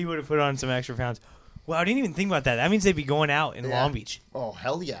 He would have put on some extra pounds. Wow, I didn't even think about that. That means they'd be going out in Long Beach. Oh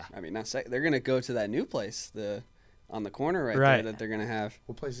hell yeah! I mean, they're gonna go to that new place, on the corner right there that they're gonna have.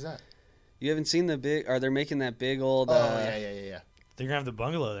 What place is that? You haven't seen the big? Are they making that big old? Yeah. They're gonna have the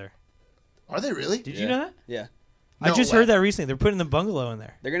bungalow there. Are they really? Did you know that? Yeah. I just heard that recently. They're putting the bungalow in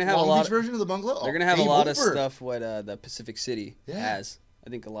there. They're gonna have Long a lot Beach version of the bungalow. They're gonna have a lot of stuff. What the Pacific City has. I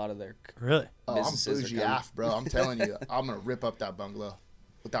think a lot of their really. Oh, I'm bougie AF, bro. I'm telling you, I'm gonna rip up that bungalow,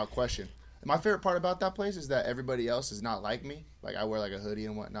 without question. And my favorite part about that place is that everybody else is not like me. Like I wear like a hoodie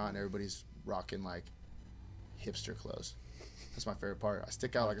and whatnot, and everybody's rocking like hipster clothes. That's my favorite part. I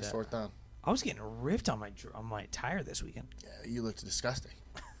stick out like a sore thumb. I was getting ripped on my tire this weekend. Yeah, you looked disgusting.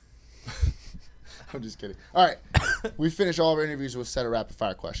 I'm just kidding. All right, we finished all of our interviews with a set of rapid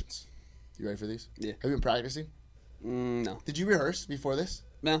fire questions. You ready for these? Yeah. Have you been practicing? No. Did you rehearse before this?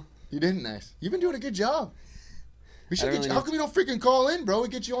 No. You didn't? Nice. You've been doing a good job. We should don't get really you. How come you don't freaking call in, bro? We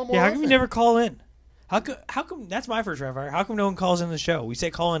get you on more. Yeah, how often. come you never call in? How come that's my first rapid fire? How come no one calls in the show? We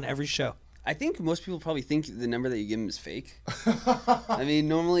say call in every show. I think most people probably think the number that you give them is fake. I mean,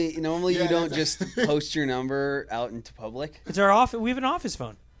 normally you don't just post your number out into public. It's our office. We have an office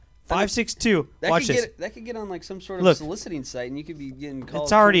phone. 562. Watch this. That could get on like some sort of soliciting site, and you could be getting called.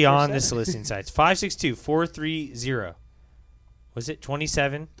 It's already on the soliciting sites. 562-430. Was it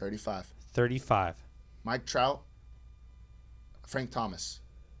 27? 35. Mike Trout. Frank Thomas.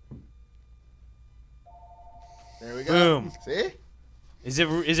 There we go. Boom. See? Is it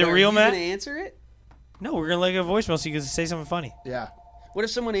Are real, you Matt? Gonna answer it? No, we're gonna let a voicemail so you can say something funny. Yeah. What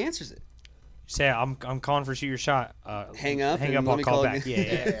if someone answers it? Say I'm calling for shoot your shot. Hang up. Hang up. Let I'll me call again. back.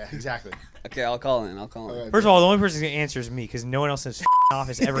 Yeah. Exactly. Okay, I'll call in. First of all, the only person who's gonna answer is me because no one else in this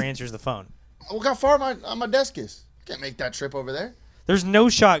office ever answers the phone. Look how far my desk is. Can't make that trip over there. There's no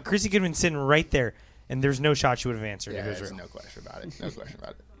shot. Chrissy could have been sitting right there, and there's no shot she would have answered. Yeah, if it was there's real. no question about it. No question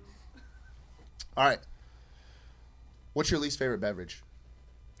about it. All right. What's your least favorite beverage?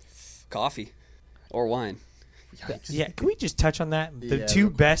 Coffee or wine. Yikes. Yeah, can we just touch on that? The two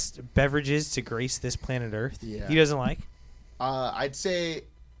best beverages to grace this planet Earth. Yeah. He doesn't like. I'd say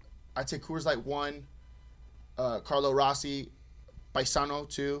Coors Light 1, Carlo Rossi, Paisano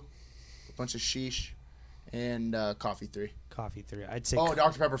 2, a bunch of sheesh, and coffee 3. Coffee 3. I'd say. Oh,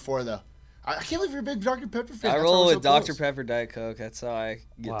 Dr. Pepper 4 though. I can't believe you're a big Dr. Pepper fan. I That's roll why we're with so Dr. close. Pepper, Diet Coke. That's how I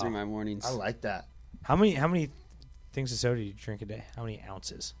get through my mornings. I like that. How many things of soda do you drink a day? How many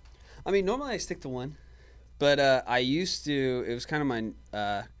ounces? I mean, normally I stick to one, but I used to. It was kind of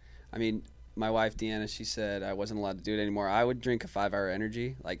my. My wife Deanna, she said I wasn't allowed to do it anymore. I would drink a 5-hour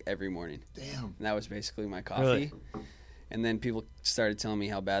energy like every morning. Damn. And that was basically my coffee. Really? And then people started telling me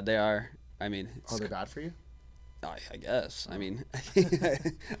how bad they are. I mean, Are they bad for you? I guess. I mean,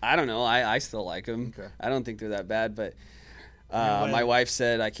 I don't know. I still like them. Okay. I don't think they're that bad, but my wife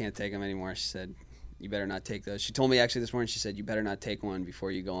said I can't take them anymore. She said, you better not take those. She told me actually this morning, she said, you better not take one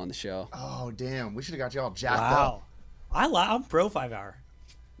before you go on the show. Oh, damn. We should have got you all jacked up. Wow. I'm pro 5-hour.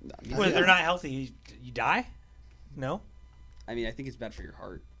 What, they're not healthy. You die? No? I mean, I think it's bad for your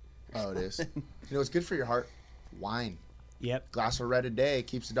heart. Oh, it is. You know what's good for your heart? Wine. Yep. Glass of red a day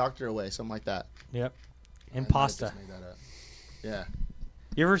keeps the doctor away. Something like that. Yep. And I might pasta. just make that up. Yeah.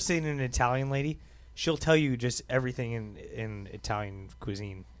 You ever seen an Italian lady? She'll tell you just everything in Italian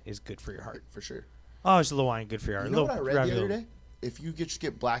cuisine is good for your heart. For sure. Oh, it's a little wine, good for your heart. You know what I Little read the ravioli. other day? If you just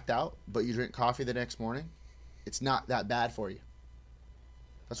get blacked out, but you drink coffee the next morning, it's not that bad for you.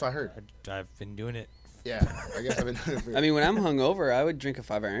 That's what I heard. I've been doing it. Yeah, I guess I've been doing it for I mean, when I'm hungover, I would drink a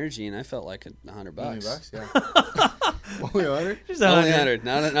 5-hour energy, and I felt like $100. $100, yeah. Only 100? Just Only 100.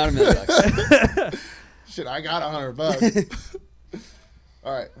 100, not $1 million. Shit, I got $100.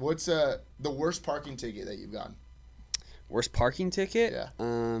 All right, what's the worst parking ticket that you've gotten? Worst parking ticket? Yeah.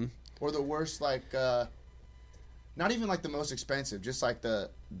 Or the worst, like, not even like the most expensive, just like the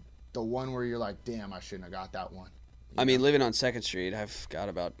one where you're like, damn, I shouldn't have got that one. I mean, living on 2nd Street, I've got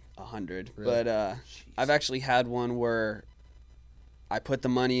about 100. Really? But I've actually had one where I put the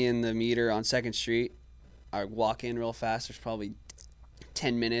money in the meter on 2nd Street. I walk in real fast. There's probably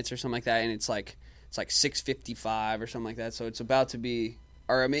 10 minutes or something like that, and it's like $6.55 or something like that. So it's about to be,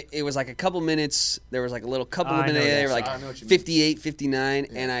 or I mean, it was like a couple minutes. There was like a little couple of I know minutes. They that. were I know like what you mean. 58, 59,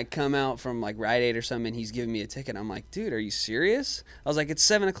 and I come out from like Rite Aid or something, and he's giving me a ticket. I'm like, dude, are you serious? I was like, it's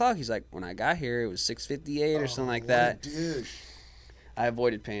 7 o'clock. He's like, when I got here, it was 6:58 or something like that. Douche. I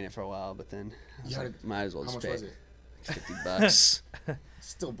avoided paying it for a while, but then I was You like, had might as well How just much pay was it. it? $50.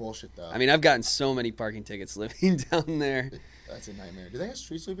 Still bullshit, though. I mean, I've gotten so many parking tickets living down there. That's a nightmare. Do they have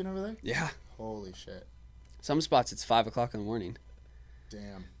street sweeping over there? Yeah. Holy shit. Some spots it's 5 o'clock in the morning.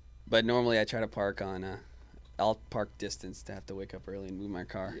 Damn. But normally I try to park on. I'll park distance to have to wake up early and move my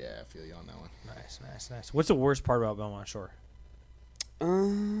car. Yeah, I feel you on that one. Nice. What's the worst part about Belmont Shore?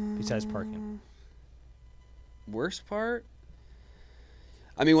 Besides parking. Worst part?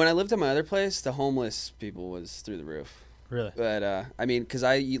 I mean, when I lived at my other place, the homeless people was through the roof. Really? But I mean, because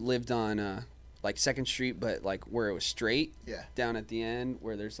I lived on like 2nd Street, but like where it was straight. Yeah. Down at the end,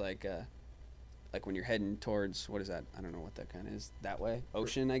 where there's like when you're heading towards, what is that? I don't know what that kind of is. That way,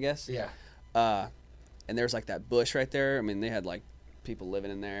 Ocean, I guess. Yeah. And there's like that bush right there. I mean, they had like people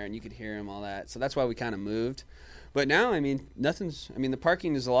living in there, and you could hear them, all that. So that's why we kind of moved. But now, I mean, the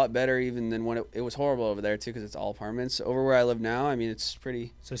parking is a lot better even than when it was horrible over there, too, because it's all apartments. Over where I live now, I mean, it's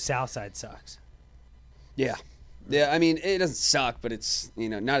pretty... So South Side sucks. Yeah. Yeah, I mean, it doesn't suck, but it's,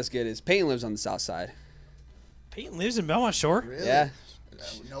 not as good as... Peyton lives on the South Side. Peyton lives in Belmont Shore? Really? Yeah.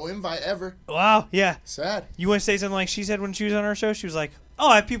 No invite ever. Wow, yeah. Sad. You want to say something like she said when she was on our show? She was like, oh,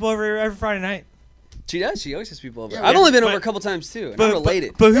 I have people over here every Friday night. She does. She always has people over. Yeah, I've only been but- over a couple times, too, and But, I'm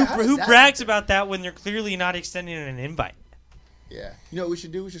related. But Yeah, how who does that brags happen? about that when they're clearly not extending an invite? Yeah. You know what we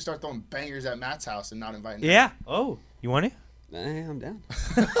should do? We should start throwing bangers at Matt's house and not inviting Yeah. him. Oh, you want to? I'm down.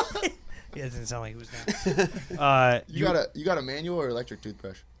 Yeah, it doesn't sound like he was down. You got a manual or electric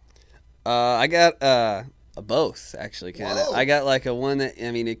toothbrush? I got a both, actually, kind of. Whoa. I got like a one that,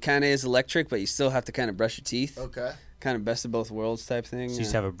 I mean, it kind of is electric, but you still have to kind of brush your teeth. Okay. Kind of best of both worlds type thing. She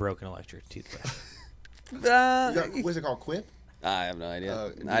used to have a broken electric toothbrush. You got, what's it called? Quip? I have no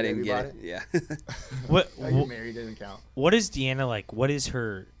idea. Did I didn't you get buy it. Yeah. What? Oh, you're married. Didn't count. What is Deanna like? What is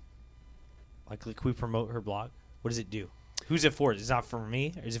her? Like, can we promote her blog? What does it do? Who's it for? Is it not for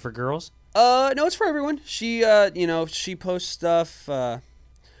me? Or is it for girls? No, it's for everyone. She, she posts stuff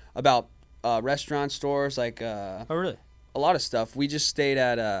about restaurant stores, like Oh, really? a lot of stuff. We just stayed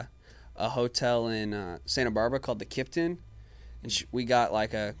at a hotel in Santa Barbara called the Kipton, and we got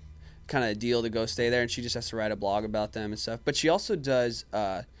like a kind of deal to go stay there, and she just has to write a blog about them and stuff. But she also does.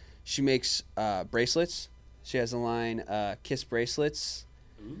 She makes bracelets. She has a line, Kiss bracelets.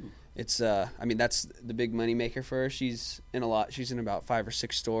 Ooh. It's I mean, that's the big money maker for her. She's in about 5 or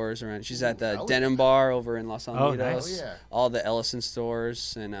 6 stores around. She's at the Denim Bar over in Los Alamitos. Nice. Oh, yeah. All the Ellison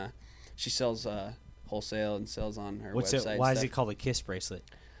stores, and she sells wholesale and sells on her website. Why is it called a Kiss bracelet?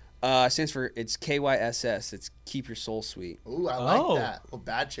 It stands for, it's KYSS. It's Keep Your Soul Sweet. Ooh, I like that. Well,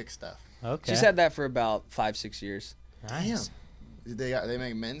 bad chick stuff. Okay. She's had that for about 5-6 years. Nice. Damn. They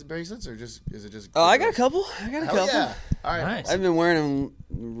make men's bracelets or is it just? Oh, I got a couple. Hell yeah. All right. Nice. I've been wearing them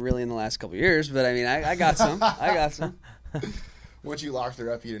really in the last couple of years, but I mean, I got some. I got some. Once you locked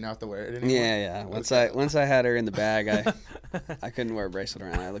her up, you didn't have to wear it anymore. Yeah. Once I had her in the bag, I couldn't wear a bracelet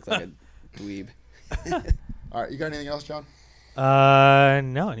around. I looked like a dweeb. All right. You got anything else, John?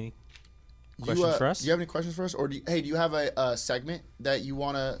 No. Any questions for us? Do you have any questions for us, or do you have a segment that you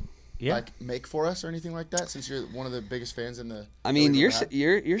want to make for us or anything like that? Since you're one of the biggest fans in the. I mean,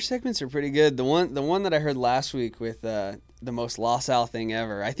 your segments are pretty good. The one that I heard last week with the most Los Al thing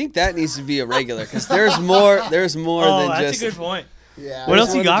ever. I think that needs to be a regular because there's more. There's more than that's just. a good point. Yeah. What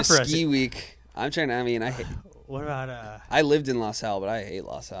else you got for us? Ski week. I'm trying to. I mean, I hate. What about I lived in Los Al, but I hate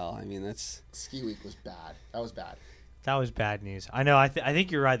Los Al. I mean, that's. Ski week was bad. That was bad. That was bad news. I know. I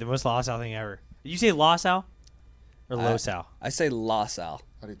think you're right. The most Los Al thing ever. Did you say Los Al or Los Al? I say Los Al.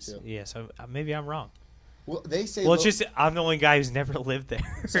 I do too. Yeah. So maybe I'm wrong. Well, they say. Well, it's just I'm the only guy who's never lived there.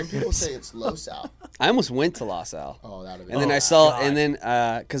 Some people say it's Los Al. I almost went to Los Al. Oh, that would be. And then I saw, and then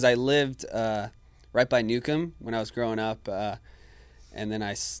because I lived right by Newcomb when I was growing up, and then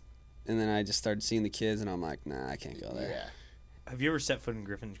I just started seeing the kids, and I'm like, nah, I can't go there. Yeah. Have you ever set foot in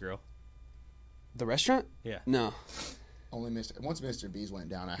Griffin's Grill? The restaurant? Yeah. No. Only once Mr. B's went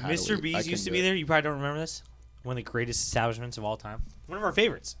down, I had Mr. B's used to be there. You probably don't remember this. One of the greatest establishments of all time. One of our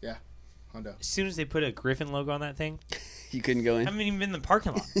favorites. Yeah. Hondo. As soon as they put a Griffin logo on that thing, You couldn't go I in? haven't even been in the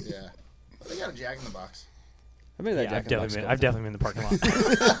parking lot. Yeah. Well, they got a Jack in the Box. I've been to that Yeah, Jack in the Box I've definitely been in the parking lot.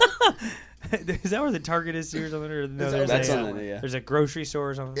 Is that where the Target is here or something? Or no, That's on the, yeah. There's a grocery store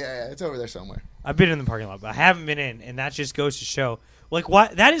or something. Yeah, it's over there somewhere. I've been in the parking lot, but I haven't been in, and that just goes to show, like, why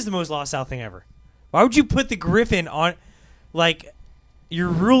that is the most Lost South thing ever. Why would you put the Griffin on? Like, you're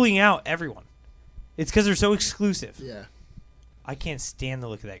ruling out everyone. It's because they're so exclusive. Yeah. I can't stand the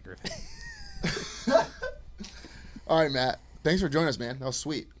look of that Griffin. All right, Matt. Thanks for joining us, man. That was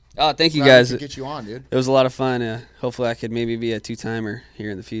sweet. Oh, thank you Glad guys. we could get you on, dude. It was a lot of fun. Hopefully I could maybe be a 2-timer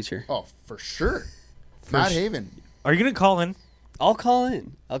here in the future. Oh, for sure. Matt Haven. Are you gonna call in? I'll call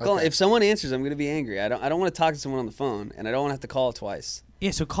in. I'll call in. Okay. If someone answers, I'm going to be angry. I don't want to talk to someone on the phone, and I don't want to have to call twice.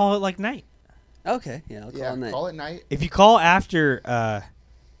 Yeah, so call it like night. Okay, yeah, I'll call Yeah, in that. call it night. If you call after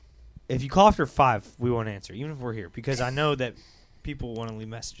 5, we won't answer, even if we're here, because I know that people want to leave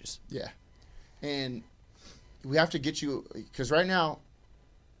messages. Yeah. And we have to get you, because right now,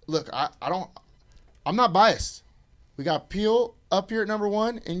 look, I'm not biased. We got Peel up here at number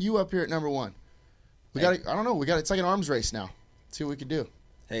 1 and you up here at number 1. We got, I don't know, it's like an arms race now. Let's see what we can do.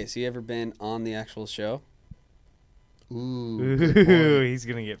 Hey, has he ever been on the actual show? Ooh, he's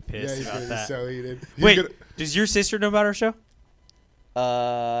going to get pissed about that. So heated. Wait, does your sister know about our show?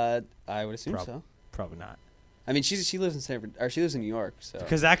 I would assume so. Probably not. I mean, she lives in she lives in New York, so.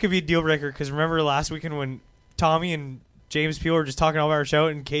 Because that could be a deal breaker. Because remember last weekend when Tommy and James Peel were just talking all about our show,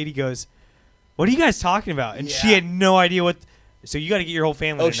 and Katie goes, "What are you guys talking about?" And she had no idea what. So you got to get your whole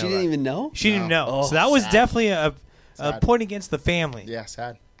family. Oh, she didn't even know. She didn't know. Oh, so that was sad. definitely a point against the family. Yeah,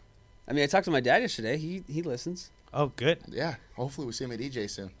 sad. I mean, I talked to my dad yesterday. He listens. Oh, good. Yeah, hopefully we see him at EJ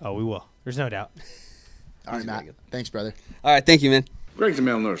soon. Oh, we will. There's no doubt. All right, Matt. Thanks, brother. All right, thank you, man. Greg the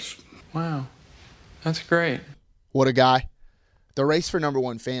male nurse. Wow. That's great. What a guy. The race for number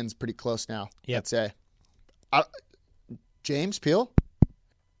 1 fan's pretty close now. Yep. I'd say. James Peel,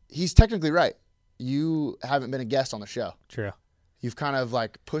 he's technically right. You haven't been a guest on the show. True. You've kind of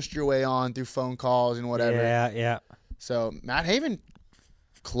like pushed your way on through phone calls and whatever. Yeah. So Matt Haven,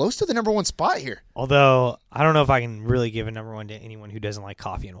 close to the number 1 spot here. Although I don't know if I can really give a number 1 to anyone who doesn't like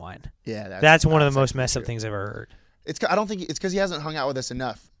coffee and wine. Yeah, that's one of the most messed up things I've ever heard. I don't think it's because he hasn't hung out with us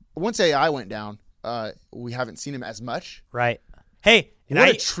enough. Once AI went down, we haven't seen him as much. Right. Hey, what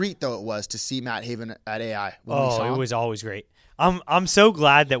a treat though it was to see Matt Haven at AI. It was always great. I'm so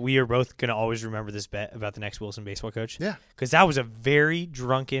glad that we are both going to always remember this bet about the next Wilson baseball coach. Yeah. Because that was a very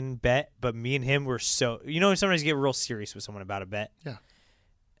drunken bet, but me and him were so... You know, sometimes you get real serious with someone about a bet. Yeah.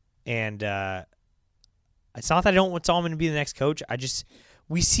 And it's not that I don't want Solomon to be the next coach.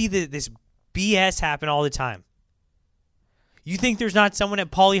 We see this BS happen all the time. You think there's not someone at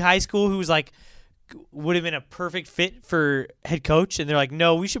Pauley High School who's like... would have been a perfect fit for head coach, and they're like,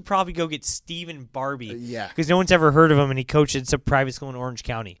 no, we should probably go get Stephen Barbie. Yeah. Because no one's ever heard of him, and he coached at some private school in Orange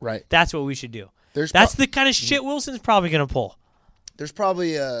County. Right. That's what we should do. That's the kind of shit Wilson's probably going to pull. There's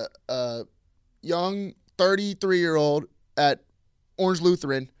probably a young 33-year-old at Orange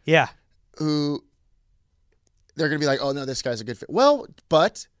Lutheran. Yeah. Who they're going to be like, oh, no, this guy's a good fit. Well,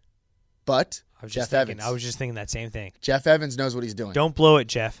 but Jeff Evans. I was just thinking that same thing. Jeff Evans knows what he's doing. Don't blow it,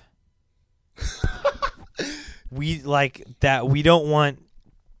 Jeff. We like that. We don't want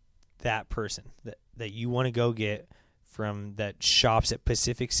that person that you want to go get from that shops at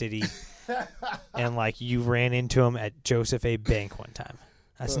Pacific City and like you ran into him at Joseph A. Bank one time.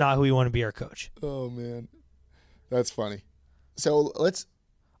 That's not who we want to be our coach. Oh man, that's funny. So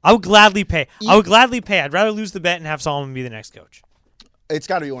I would gladly pay. I'd rather lose the bet and have Solomon be the next coach. It's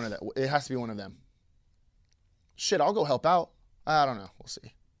got to be one of them. It has to be one of them. Shit, I'll go help out. I don't know. We'll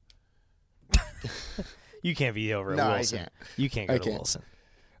see. You can't be over at Wilson. I can't. You can't go to Wilson.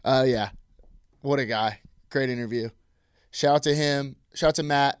 Yeah. What a guy. Great interview. Shout out to him. Shout out to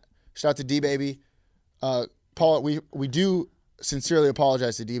Matt. Shout out to D-Baby. Paul, we do sincerely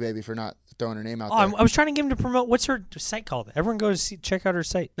apologize to D-Baby for not throwing her name out there. I was trying to get him to promote. What's her site called? Everyone go to check out her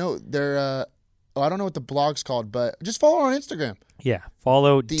site. No, they're... I don't know what the blog's called, but just follow her on Instagram. Yeah.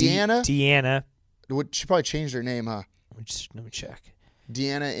 Follow Deanna. Deanna. She probably changed her name, huh? Let me check.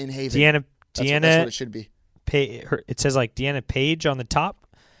 Deanna in Haven. Deanna. That's what it should be. It says like Deanna Page on the top,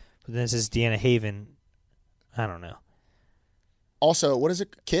 but then it says Deanna Haven. I don't know. Also, what is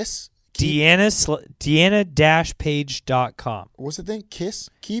it? Kiss? Deanna-page.com. What's the thing? Kiss?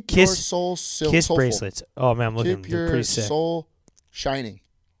 Keep your soul soulful. Kiss bracelets. Oh, man, I'm looking. Keep They're pretty sick. your soul shining.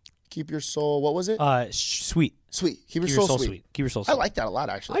 Keep your soul, what was it? Sweet. Sweet. Keep your soul sweet. Keep your soul sweet. I like that a lot,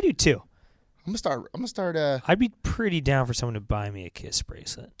 actually. I do, too. I'm gonna start. I'd be pretty down for someone to buy me a Kiss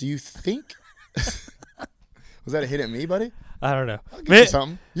bracelet. Do you think? Was that a hit at me, buddy? I don't know. I'll get you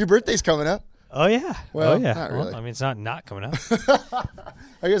something. Your birthday's coming up. Oh yeah. Well, yeah. not really. Well, I mean, it's not coming up.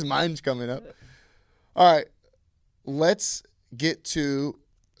 I guess mine's coming up. All right, let's get to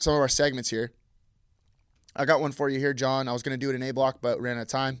some of our segments here. I got one for you here, John. I was going to do it in A block, but ran out of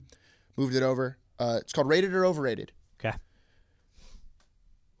time. Moved it over. It's called Rated or Overrated. Okay.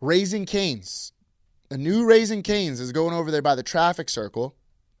 Raising Cane's. A new Raising Cane's is going over there by the traffic circle.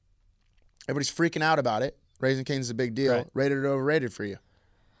 Everybody's freaking out about it. Raising Cane's is a big deal. Right. Rated or overrated for you?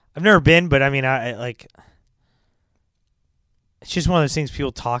 I've never been, but I mean, I like. It's just one of those things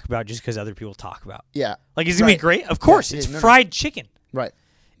people talk about just because other people talk about. Yeah. Like, is it going to be great? Of course. It's fried chicken. Right.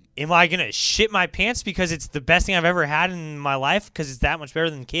 Am I going to shit my pants because it's the best thing I've ever had in my life because it's that much better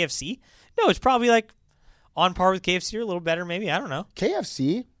than KFC? No, it's probably like on par with KFC or a little better maybe. I don't know.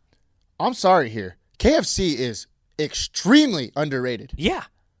 KFC? I'm sorry here. KFC is extremely underrated. Yeah.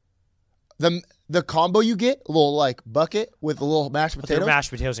 The the combo you get, a little like bucket with a little mashed But potatoes. their mashed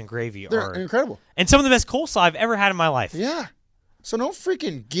potatoes and gravy They're are incredible. and some of the best coleslaw I've ever had in my life. Yeah. So don't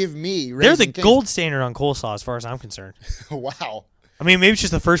freaking give me They're Raising the Cane's. gold standard on coleslaw as far as I'm concerned. Wow. I mean, maybe it's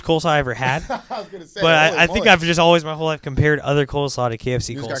just the first coleslaw I ever had, I was gonna say, but holy I think moly. I've just always my whole life compared other coleslaw to KFC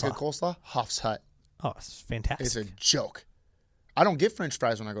You just got good coleslaw. coleslaw? Hoff's Hut. Oh, it's fantastic. It's a joke. I don't get French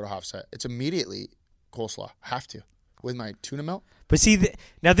fries when I go to Hoff's Hut. It's immediately coleslaw. Have to with my tuna melt. But see,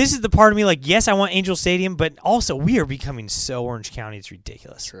 now this is the part of me like, yes, I want Angel Stadium, but also we are becoming so Orange County, it's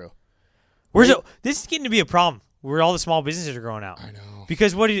ridiculous. True. This is getting to be a problem where all the small businesses are growing out. I know.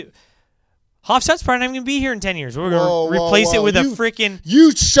 Because Hoff's Hut's probably not even going to be here in 10 years. We're going to replace it with a freaking.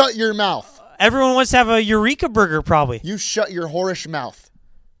 You shut your mouth. Everyone wants to have a Eureka burger, probably. You shut your whorish mouth.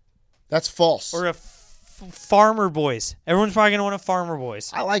 That's false. Or a Farmer Boys. Everyone's probably going to want a Farmer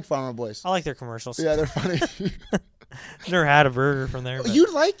Boys. I like Farmer Boys. I like their commercials. Yeah, they're funny. Never had a burger from there. But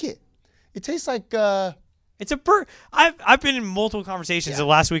You'd like it. It tastes like. it's a burger. I've been in multiple conversations the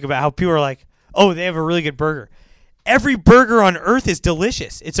last week about how people are like, oh, they have a really good burger. Every burger on earth is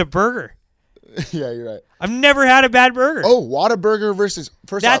delicious. It's a burger. Yeah, you're right. I've never had a bad burger. Oh, Whataburger versus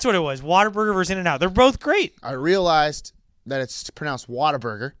first. That's what it was. Whataburger versus In-N-Out. They're both great. I realized that it's pronounced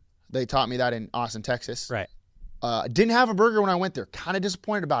Whataburger. They taught me that in Austin, Texas. Right. Didn't have a burger when I went there. Kind of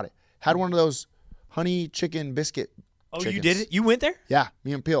disappointed about it. Had one of those honey chicken biscuit. Oh, chickens. you did it? You went there? Yeah,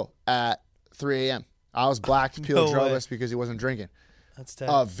 me and Peel at 3 a.m. I was black. Peel No drove way. us because he wasn't drinking. That's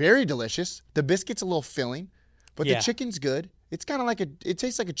tough. Very delicious. The biscuit's a little filling, but Yeah. the chicken's good. It's kind of like it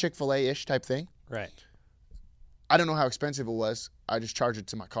tastes like a Chick-fil-A-ish type thing. Right. I don't know how expensive it was. I just charged it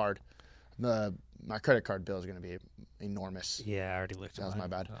to my card. My credit card bill is going to be enormous. Yeah, I already looked at That was my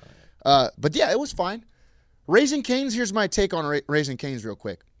mine. bad. But yeah, it was fine. Raising Cane's, here's my take on Raising Cane's real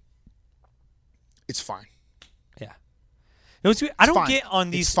quick. It's fine. Yeah. No, I don't fine. get on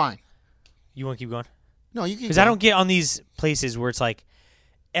these. It's fine. You want to keep going? No, you can. Because I don't get on these places where it's like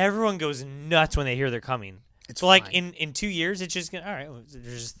everyone goes nuts when they hear they're coming. It's So like fine. in 2 years, it's just gonna all right.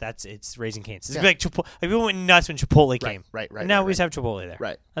 It's Raising Cane's. It's Yeah. like Chipotle. Like people went nuts when Chipotle came. right, And now right, we just have Chipotle there.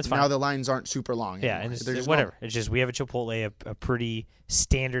 Right. That's fine. Now the lines aren't super long. Yeah, anymore. and it's, They're just whatever. normal. It's just we have a Chipotle, a pretty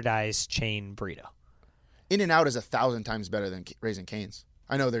standardized chain burrito. In-N-Out is 1,000 times better than Raising Cane's.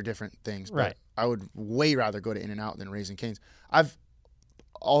 I know they're different things, but Right. I would way rather go to In-N-Out than Raising Cane's.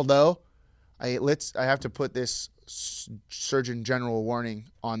 Although I have to put this Surgeon General warning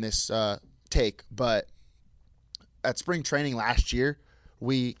on this take, but at spring training last year,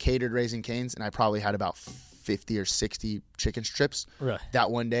 we catered Raising Cane's, and I probably had about 50 or 60 chicken strips Really? that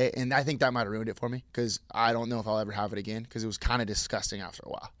one day, and I think that might have ruined it for me because I don't know if I'll ever have it again because it was kind of disgusting after a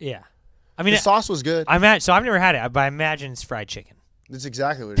while. Yeah. I mean, The sauce was good. so I've never had it, but I imagine it's fried chicken. That's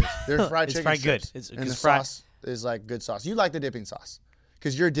exactly what it is. They're fried It's chicken fried strips, good. It's and the fried- sauce is like good sauce. You like the dipping sauce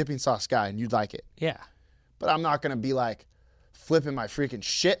because you're a dipping sauce guy and you'd like it. Yeah. But I'm not gonna be like flipping my freaking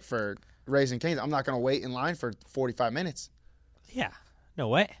shit for Raising Cane's. I'm not gonna wait in line for 45 minutes. Yeah. No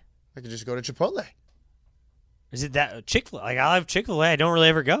way. I could just go to Chipotle. Is it that Chick-fil-A? Like I love Chick-fil-A. I don't really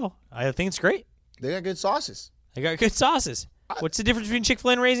ever go. I think it's great. They got good sauces. They got good sauces. What's the difference between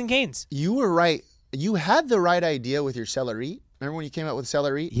Chick-fil-A and Raising Cane's? You were right. You had the right idea with your celery. Remember when you came out with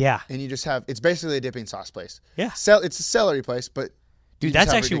celery? Yeah. And you just have it's basically a dipping sauce place. Yeah. It's a celery place, but Dude, you just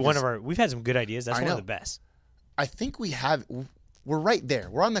that's have actually one ridiculous- of our. We've had some good ideas. That's I one of know. the best. I think we're right there.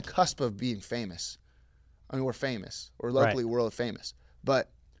 We're on the cusp of being famous. I mean, we're famous. We're locally world famous. But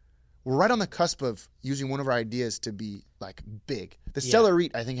we're right on the cusp of using one of our ideas to be like big. The celery,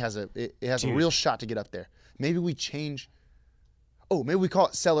 I think, has a real shot to get up there. Maybe we change. Oh, maybe we call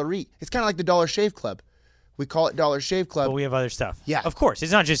it celery. It's kind of like the Dollar Shave Club. We call it Dollar Shave Club. But we have other stuff. Yeah. Of course.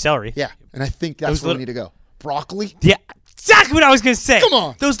 It's not just celery. Yeah, and I think that's Those where we little- need to go. Broccoli. Yeah. Exactly what I was going to say. Come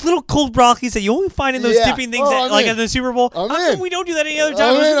on. Those little cold broccolis that you only find in those Yeah. dipping things Oh, I'm like in. at the Super Bowl. I'm How come in. we don't do that any other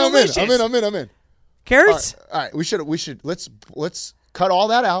time? Those are delicious. I'm in. Carrots? All right. We should let's cut all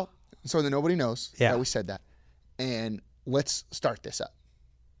that out so that nobody knows Yeah. that we said that, and let's start this up.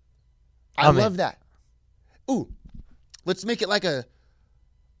 I I'm in. love that. Ooh, let's make it like a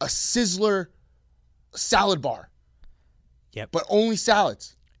Sizzler salad bar, Yep. but only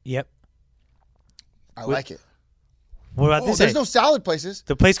salads. Yep. I like it. What about Oh, this? there's no salad places.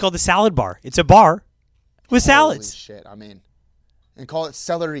 The place called the Salad Bar. It's a bar with Holy salads. shit, I'm in. And call it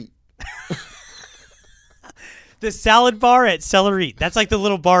celery. The Salad Bar at Celery. That's like the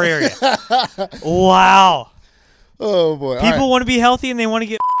little bar area. Wow. Oh boy. All People want to be healthy and they want to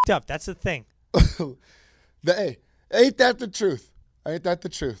get f***ed up. That's the thing. Hey, ain't that the truth? Ain't that the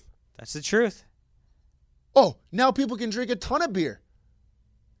truth? That's the truth. Oh, now people can drink a ton of beer.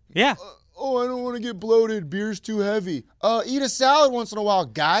 Yeah. Oh, I don't want to get bloated. Beer's too heavy. Eat a salad once in a while,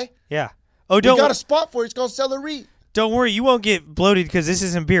 guy. Yeah. Oh, We got a spot for it. It's called celery. Don't worry, you won't get bloated because this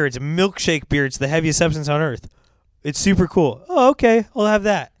isn't beer. It's milkshake beer. It's the heaviest substance on earth. It's super cool. Oh, okay. I'll have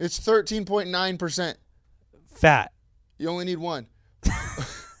that. It's 13.9%. Fat. You only need one.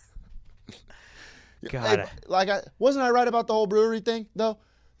 Got it. Wasn't I right about the whole brewery thing, though?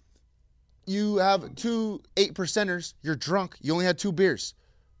 You have 2 8%ers. You're drunk. You only had 2 beers.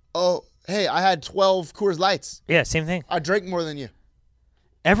 Oh, hey, I had 12 Coors Lights. Yeah, same thing. I drank more than you.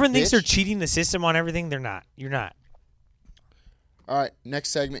 Everyone thinks Bitch. they're cheating the system on everything. They're not. You're not. All right, next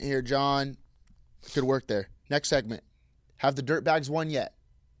segment here, John. Good work there. Next segment. Have the Dirtbags won yet?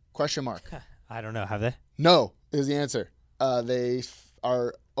 Question mark. I don't know. Have they? No is the answer. They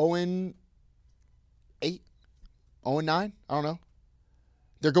are 0-8, 0-9. I don't know.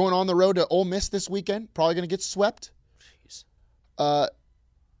 They're going on the road to Ole Miss this weekend. Probably going to get swept. Jeez.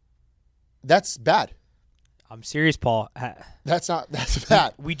 That's bad. I'm serious, Paul. That's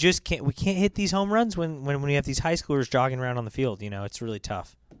bad. We just can't. We can't hit these home runs when we have these high schoolers jogging around on the field. You know, it's really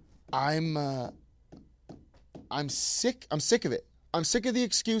tough. I'm sick. I'm sick of it. I'm sick of the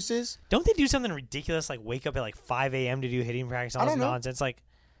excuses. Don't they do something ridiculous like wake up at like 5 a.m. to do hitting practice? All I this don't know. nonsense. Like,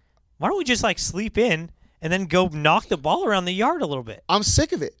 why don't we just like sleep in and then go knock the ball around the yard a little bit? I'm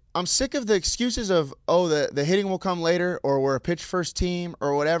sick of it. I'm sick of the excuses of, oh, the hitting will come later, or we're a pitch first team,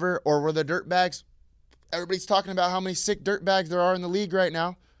 or whatever, or we're the Dirtbags. Everybody's talking about how many sick Dirtbags there are in the league right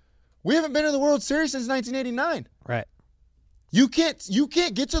now. We haven't been to the World Series since 1989. Right. You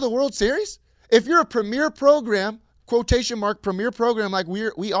can't get to the World Series if you're a premier program, quotation mark premier program like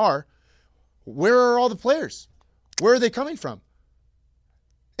we are. Where are all the players? Where are they coming from?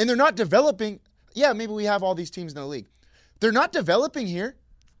 And they're not developing. Yeah, maybe we have all these teams in the league. They're not developing here.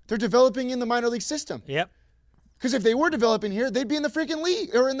 They're developing in the minor league system. Yep. Because if they were developing here, they'd be in the freaking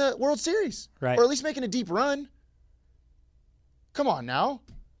league or in the World Series. Right. Or at least making a deep run. Come on now.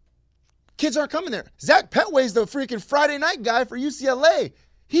 Kids aren't coming there. Zach Petway's the freaking Friday night guy for UCLA.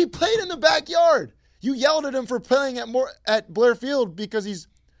 He played in the backyard. You yelled at him for playing at Blair Field because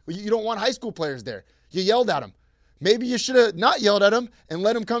you don't want high school players there. You yelled at him. Maybe you should have not yelled at him and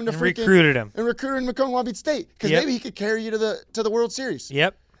let him come to recruited him and recruited him to come to Long Beach State because maybe he could carry you to the World Series.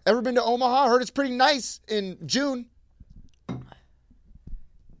 Yep. Ever been to Omaha? Heard it's pretty nice in June.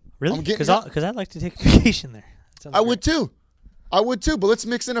 Really? Because I'd like to take a vacation there. I would too. But let's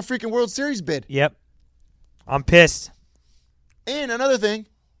mix in a freaking World Series bid. Yep. I'm pissed. And another thing,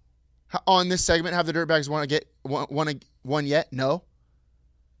 on this segment, have the Dirtbags won yet? No.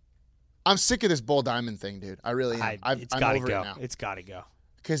 I'm sick of this Bull Diamond thing, dude. I really am. It's I'm got to over go. it now. It's got to go.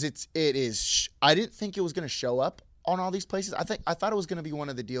 Because it is. I didn't think it was going to show up on all these places. I thought it was going to be one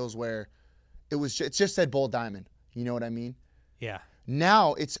of the deals where it just said Bull Diamond. You know what I mean? Yeah.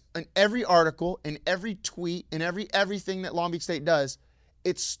 Now it's in every article, in every tweet, in everything that Long Beach State does,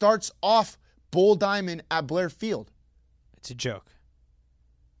 it starts off Bull Diamond at Blair Field. It's a joke.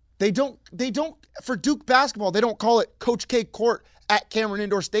 They don't for Duke basketball, they don't call it Coach K Court at Cameron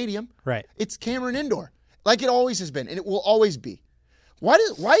Indoor Stadium. Right. It's Cameron Indoor. Like it always has been, and it will always be. Why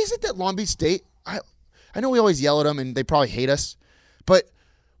is it that Long Beach State, I know we always yell at them and they probably hate us, but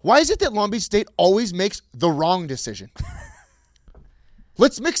why is it that Long Beach State always makes the wrong decision?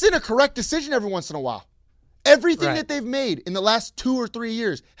 Let's mix in a correct decision every once in a while. Everything that they've made in the last 2 or 3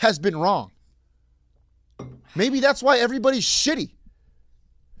 years has been wrong. Maybe that's why everybody's shitty.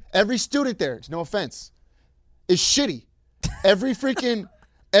 Every student there, no offense, is shitty. Every team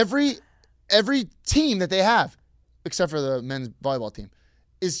that they have, except for the men's volleyball team,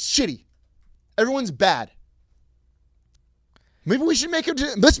 is shitty. Everyone's bad. Maybe we should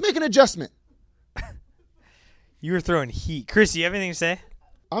let's make an adjustment. You were throwing heat. Chris, you have anything to say?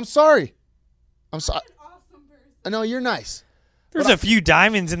 I'm sorry. I know you're nice. There's a few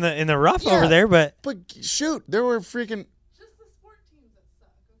diamonds in the rough over there, but shoot, there were freaking. Just the sport teams that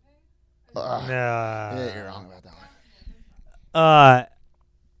suck, okay? Yeah, you're wrong about that one.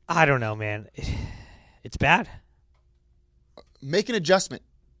 I don't know, man. It's bad. Make an adjustment,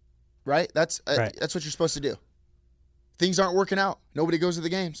 right? That's Right. That's what you're supposed to do. Things aren't working out. Nobody goes to the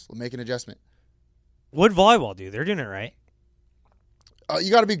games. We'll make an adjustment. What volleyball do? They're doing it right. You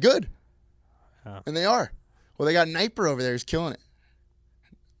got to be good, Oh. and they are. Well, they got Kniper over there. He's killing it.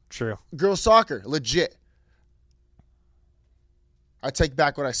 True. Girls soccer, legit. I take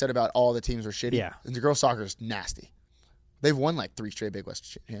back what I said about all the teams are shitty. Yeah. And the girls soccer is nasty. They've won like 3 straight Big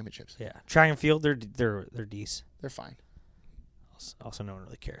West championships. Yeah. Track and field, they're decent. They're fine. Also, no one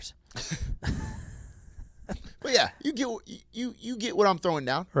really cares. But yeah, you get what I'm throwing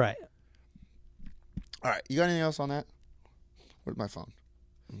down. Right. All right, you got anything else on that? Where's my phone?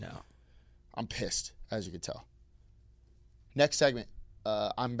 No. I'm pissed, as you can tell. Next segment.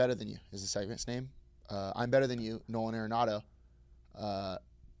 I'm Better Than You is the segment's name. I'm Better Than You, Nolan Arenado,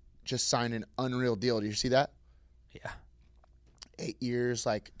 just signed an unreal deal. Did you see that? Yeah. 8 years,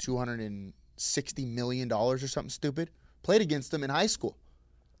 like $260 million or something stupid. Played against them in high school.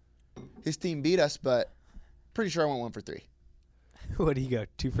 His team beat us, but pretty sure I went 1 for 3. What do you go?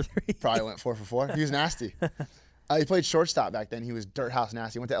 2 for 3? Probably went 4 for 4. He was nasty. He played shortstop back then. He was dirt house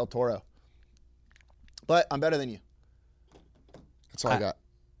nasty. He went to El Toro. But I'm Better Than You. That's all I got.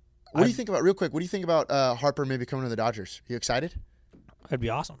 What do you think about, real quick, what do you think about Harper maybe coming to the Dodgers? Are you excited? That'd be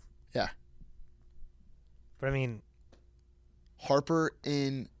awesome. Yeah. But I mean, Harper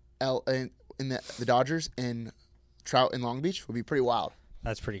in the Dodgers and Trout in Long Beach would be pretty wild.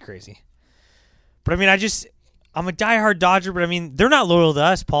 that's pretty crazy. But I mean, I'm a diehard Dodger, but I mean, they're not loyal to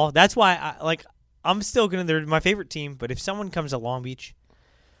us, Paul. That's why I'm still they're my favorite team, but if someone comes to Long Beach,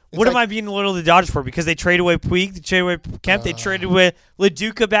 what am I being loyal to the Dodgers for? Because they traded away Puig, they traded away Kemp, they traded away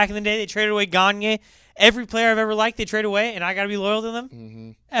LaDuca back in the day, they traded away Gagne. Every player I've ever liked, they trade away, and I got to be loyal to them?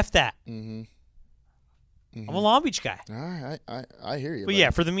 Mm-hmm. F that. Mm-hmm. Mm-hmm. I'm a Long Beach guy. All right, I hear you. But yeah,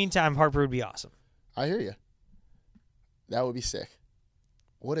 for the meantime, Harper would be awesome. I hear you. That would be sick.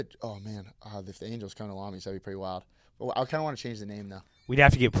 Oh man, if the Angels come to Long Beach, that'd be pretty wild. But I kind of want to change the name though. We'd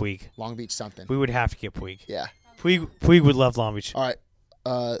have to get Puig. Long Beach something. We would have to get Puig. Yeah. Puig would love Long Beach. All right.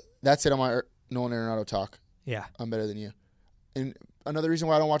 That's it on my Nolan Arenado talk. Yeah. I'm Better Than You. And another reason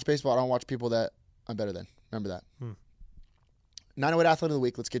why I don't watch baseball, I don't watch people that I'm better than. Remember that. 908 Athlete of the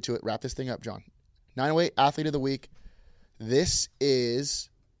Week. Let's get to it. Wrap this thing up, John. 908 Athlete of the Week. This is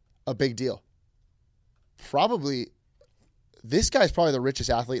a big deal. This guy's probably the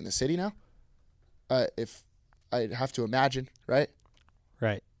richest athlete in the city now. If I'd have to imagine, right?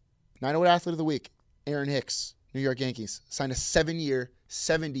 Right. 908 Athlete of the Week. Aaron Hicks, New York Yankees, signed a 7-year,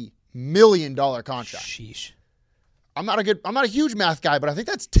 $70 million contract. Sheesh. I'm not a huge math guy, but I think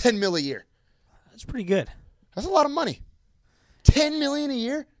that's $10 million a year. That's pretty good. That's a lot of money. $10 million a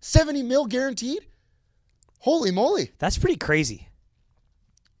year, $70 million guaranteed. Holy moly! That's pretty crazy.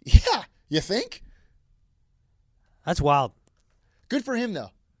 Yeah, you think? That's wild. Good for him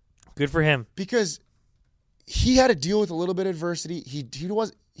though. Good for him. Because he had to deal with a little bit of adversity.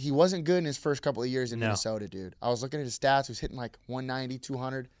 He wasn't good in his first couple of years in Minnesota, dude. I was looking at his stats. He was hitting like 190,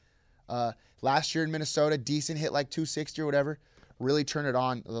 200. Last year in Minnesota, decent, hit like 260 or whatever. Really turned it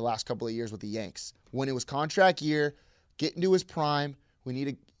on the last couple of years with the Yanks. When it was contract year, getting to his prime,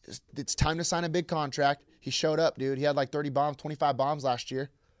 it's time to sign a big contract. He showed up, dude. He had like 30 bombs, 25 bombs last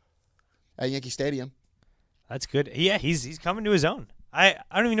year at Yankee Stadium. That's good. Yeah, he's coming to his own. I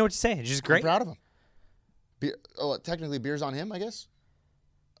don't even know what to say. It's just great. I'm proud of him. Technically, beer's on him, I guess.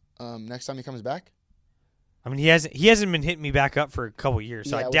 Next time he comes back. I mean, he hasn't been hitting me back up for a couple of years,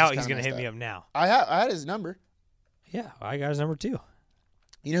 so I doubt he's going to hit me up now. I had his number. Yeah, I got his number too.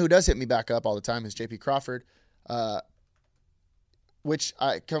 You know who does hit me back up all the time is J.P. Crawford,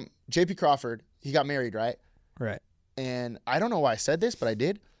 J.P. Crawford, he got married, right? Right. And I don't know why I said this, but I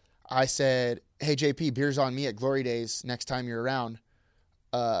did. I said, hey, JP, beer's on me at Glory Days next time you're around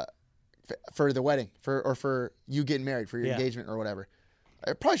for the wedding, for you getting married, for your engagement or whatever.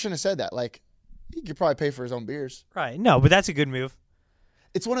 I probably shouldn't have said that. Like, he could probably pay for his own beers. Right. No, but that's a good move.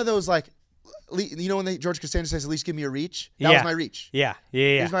 It's one of those, like, you know when George Costanza says, at least give me a reach? That was my reach. Yeah.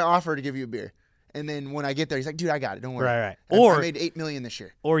 Here's my offer to give you a beer. And then when I get there, he's like, dude, I got it. Don't worry. Right. I made $8 million this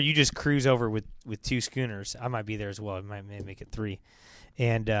year. Or you just cruise over with 2 schooners. I might be there as well. I might make it 3.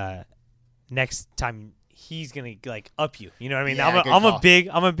 And next time he's gonna like up you. You know what I mean? Yeah,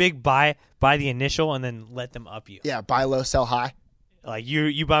 I'm a big buy the initial and then let them up you. Yeah, buy low, sell high. Like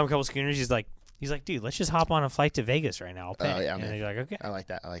you buy him a couple schooners. He's like, dude, let's just hop on a flight to Vegas right now. I'll pay. Oh yeah, and man. you're like, okay. I like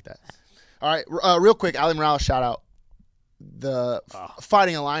that. All right, real quick, Ali Morales shout out. The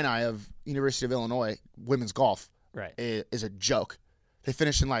Fighting Illini of University of Illinois women's golf is a joke. They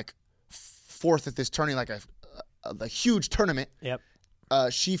finished in like 4th at this tourney, like a huge tournament. Yep.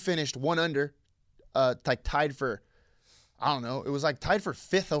 She finished 1 under, like tied for, I don't know, it was like tied for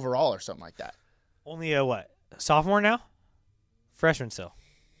 5th overall or something like that. Only a sophomore now? Freshman still.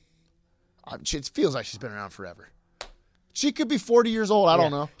 It feels like she's been around forever. She could be 40 years old. I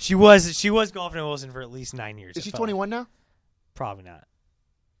don't know. She was golfing at Wilson for at least 9 years. Is she 21 now? Probably not.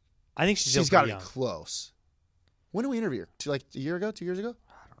 I think she's got to young. be close. When did we interview her? Like a year ago? 2 years ago?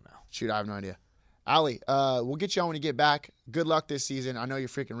 I don't know. Shoot, I have no idea. Ali, we'll get you on when you get back. Good luck this season. I know you're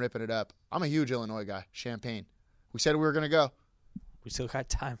freaking ripping it up. I'm a huge Illinois guy. Champaign. We said we were going to go. We still got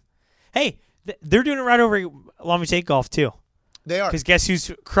time. Hey, they're doing it right over at Long Beach State Golf, too. They are. Because guess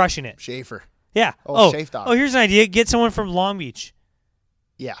who's crushing it? Schaefer. Yeah. Schaefer. Oh, here's an idea. Get someone from Long Beach.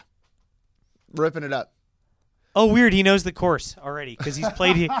 Yeah. Ripping it up. Oh, weird. He knows the course already because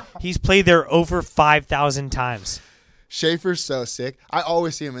he's played there over 5,000 times. Schaefer's so sick. I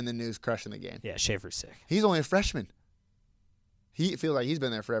always see him in the news crushing the game. Yeah, Schaefer's sick. He's only a freshman. He feels like he's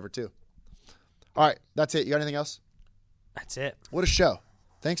been there forever, too. All right, that's it. You got anything else? That's it. What a show.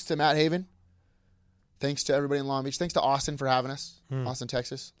 Thanks to Matt Haven. Thanks to everybody in Long Beach. Thanks to Austin for having us. Austin,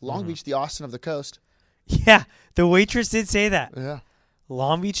 Texas. Long Beach, the Austin of the coast. Yeah, the waitress did say that. Yeah.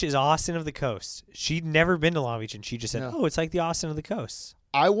 Long Beach is Austin of the coast. She'd never been to Long Beach, and she just said, "Oh, it's like the Austin of the coast."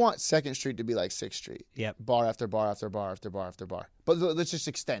 I want 2nd Street to be like 6th Street. Yep. Bar after bar after bar after bar after bar. But let's just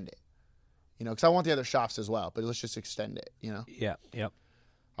extend it. Because I want the other shops as well. But let's just extend it. Yeah. Yep.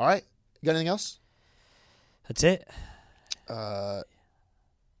 All right. You got anything else? That's it.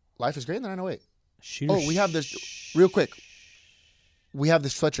 Life is great in the 908. Shooter we have this real quick. We have the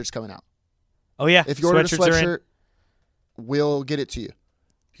sweatshirts coming out. Oh yeah. If you order a sweatshirt, we'll get it to you.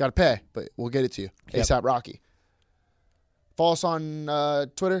 You got to pay, but we'll get it to you. Yep. ASAP Rocky. Follow us on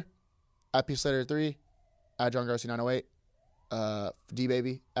Twitter at PSlater3, at John Garcia 908,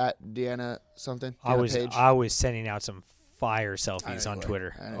 DBaby at Deanna something. Deanna I was sending out some fire selfies on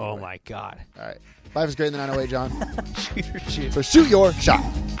Twitter. Oh my God. All right. Life is great in the 908, John. Shoot. So shoot your shot.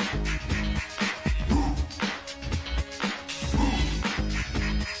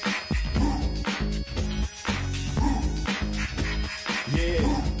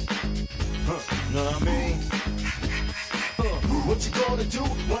 Know what I mean? What you gonna do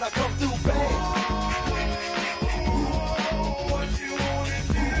when I come through, babe? What you wanna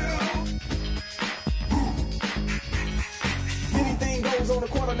do? Anything goes on the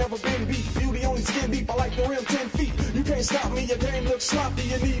court, I never been beat. Beauty only skin deep, I like the rim 10 feet. You can't stop me, your game looks sloppy.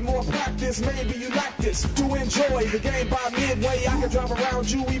 You need more practice, maybe you like this. To enjoy the game by midway, I can drive around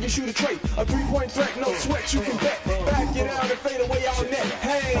you, even shoot a trait. A 3-point threat, no sweat, you can bet. Back it out and fade away all net.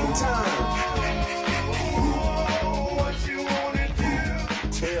 Hang time.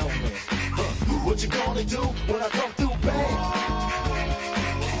 Tell me, what you gonna do when I come through, babe?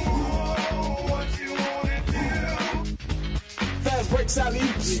 What you wanna do? Fast breaks,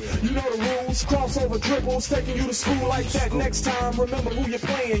 alley-oops, you know the rules. Crossover dribbles, taking you to school like that. Next time, remember who you're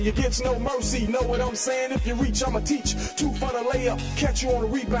playing. You get no mercy, know what I'm saying? If you reach, I'ma teach. 2 for the layup, catch you on a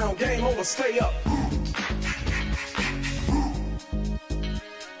rebound. Game over, stay up.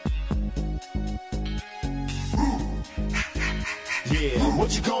 Yeah,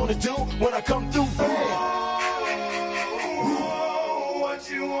 what you gonna do when I come through, babe? What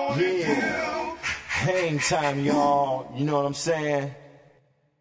you wanna do? Hang time, y'all. You know what I'm saying?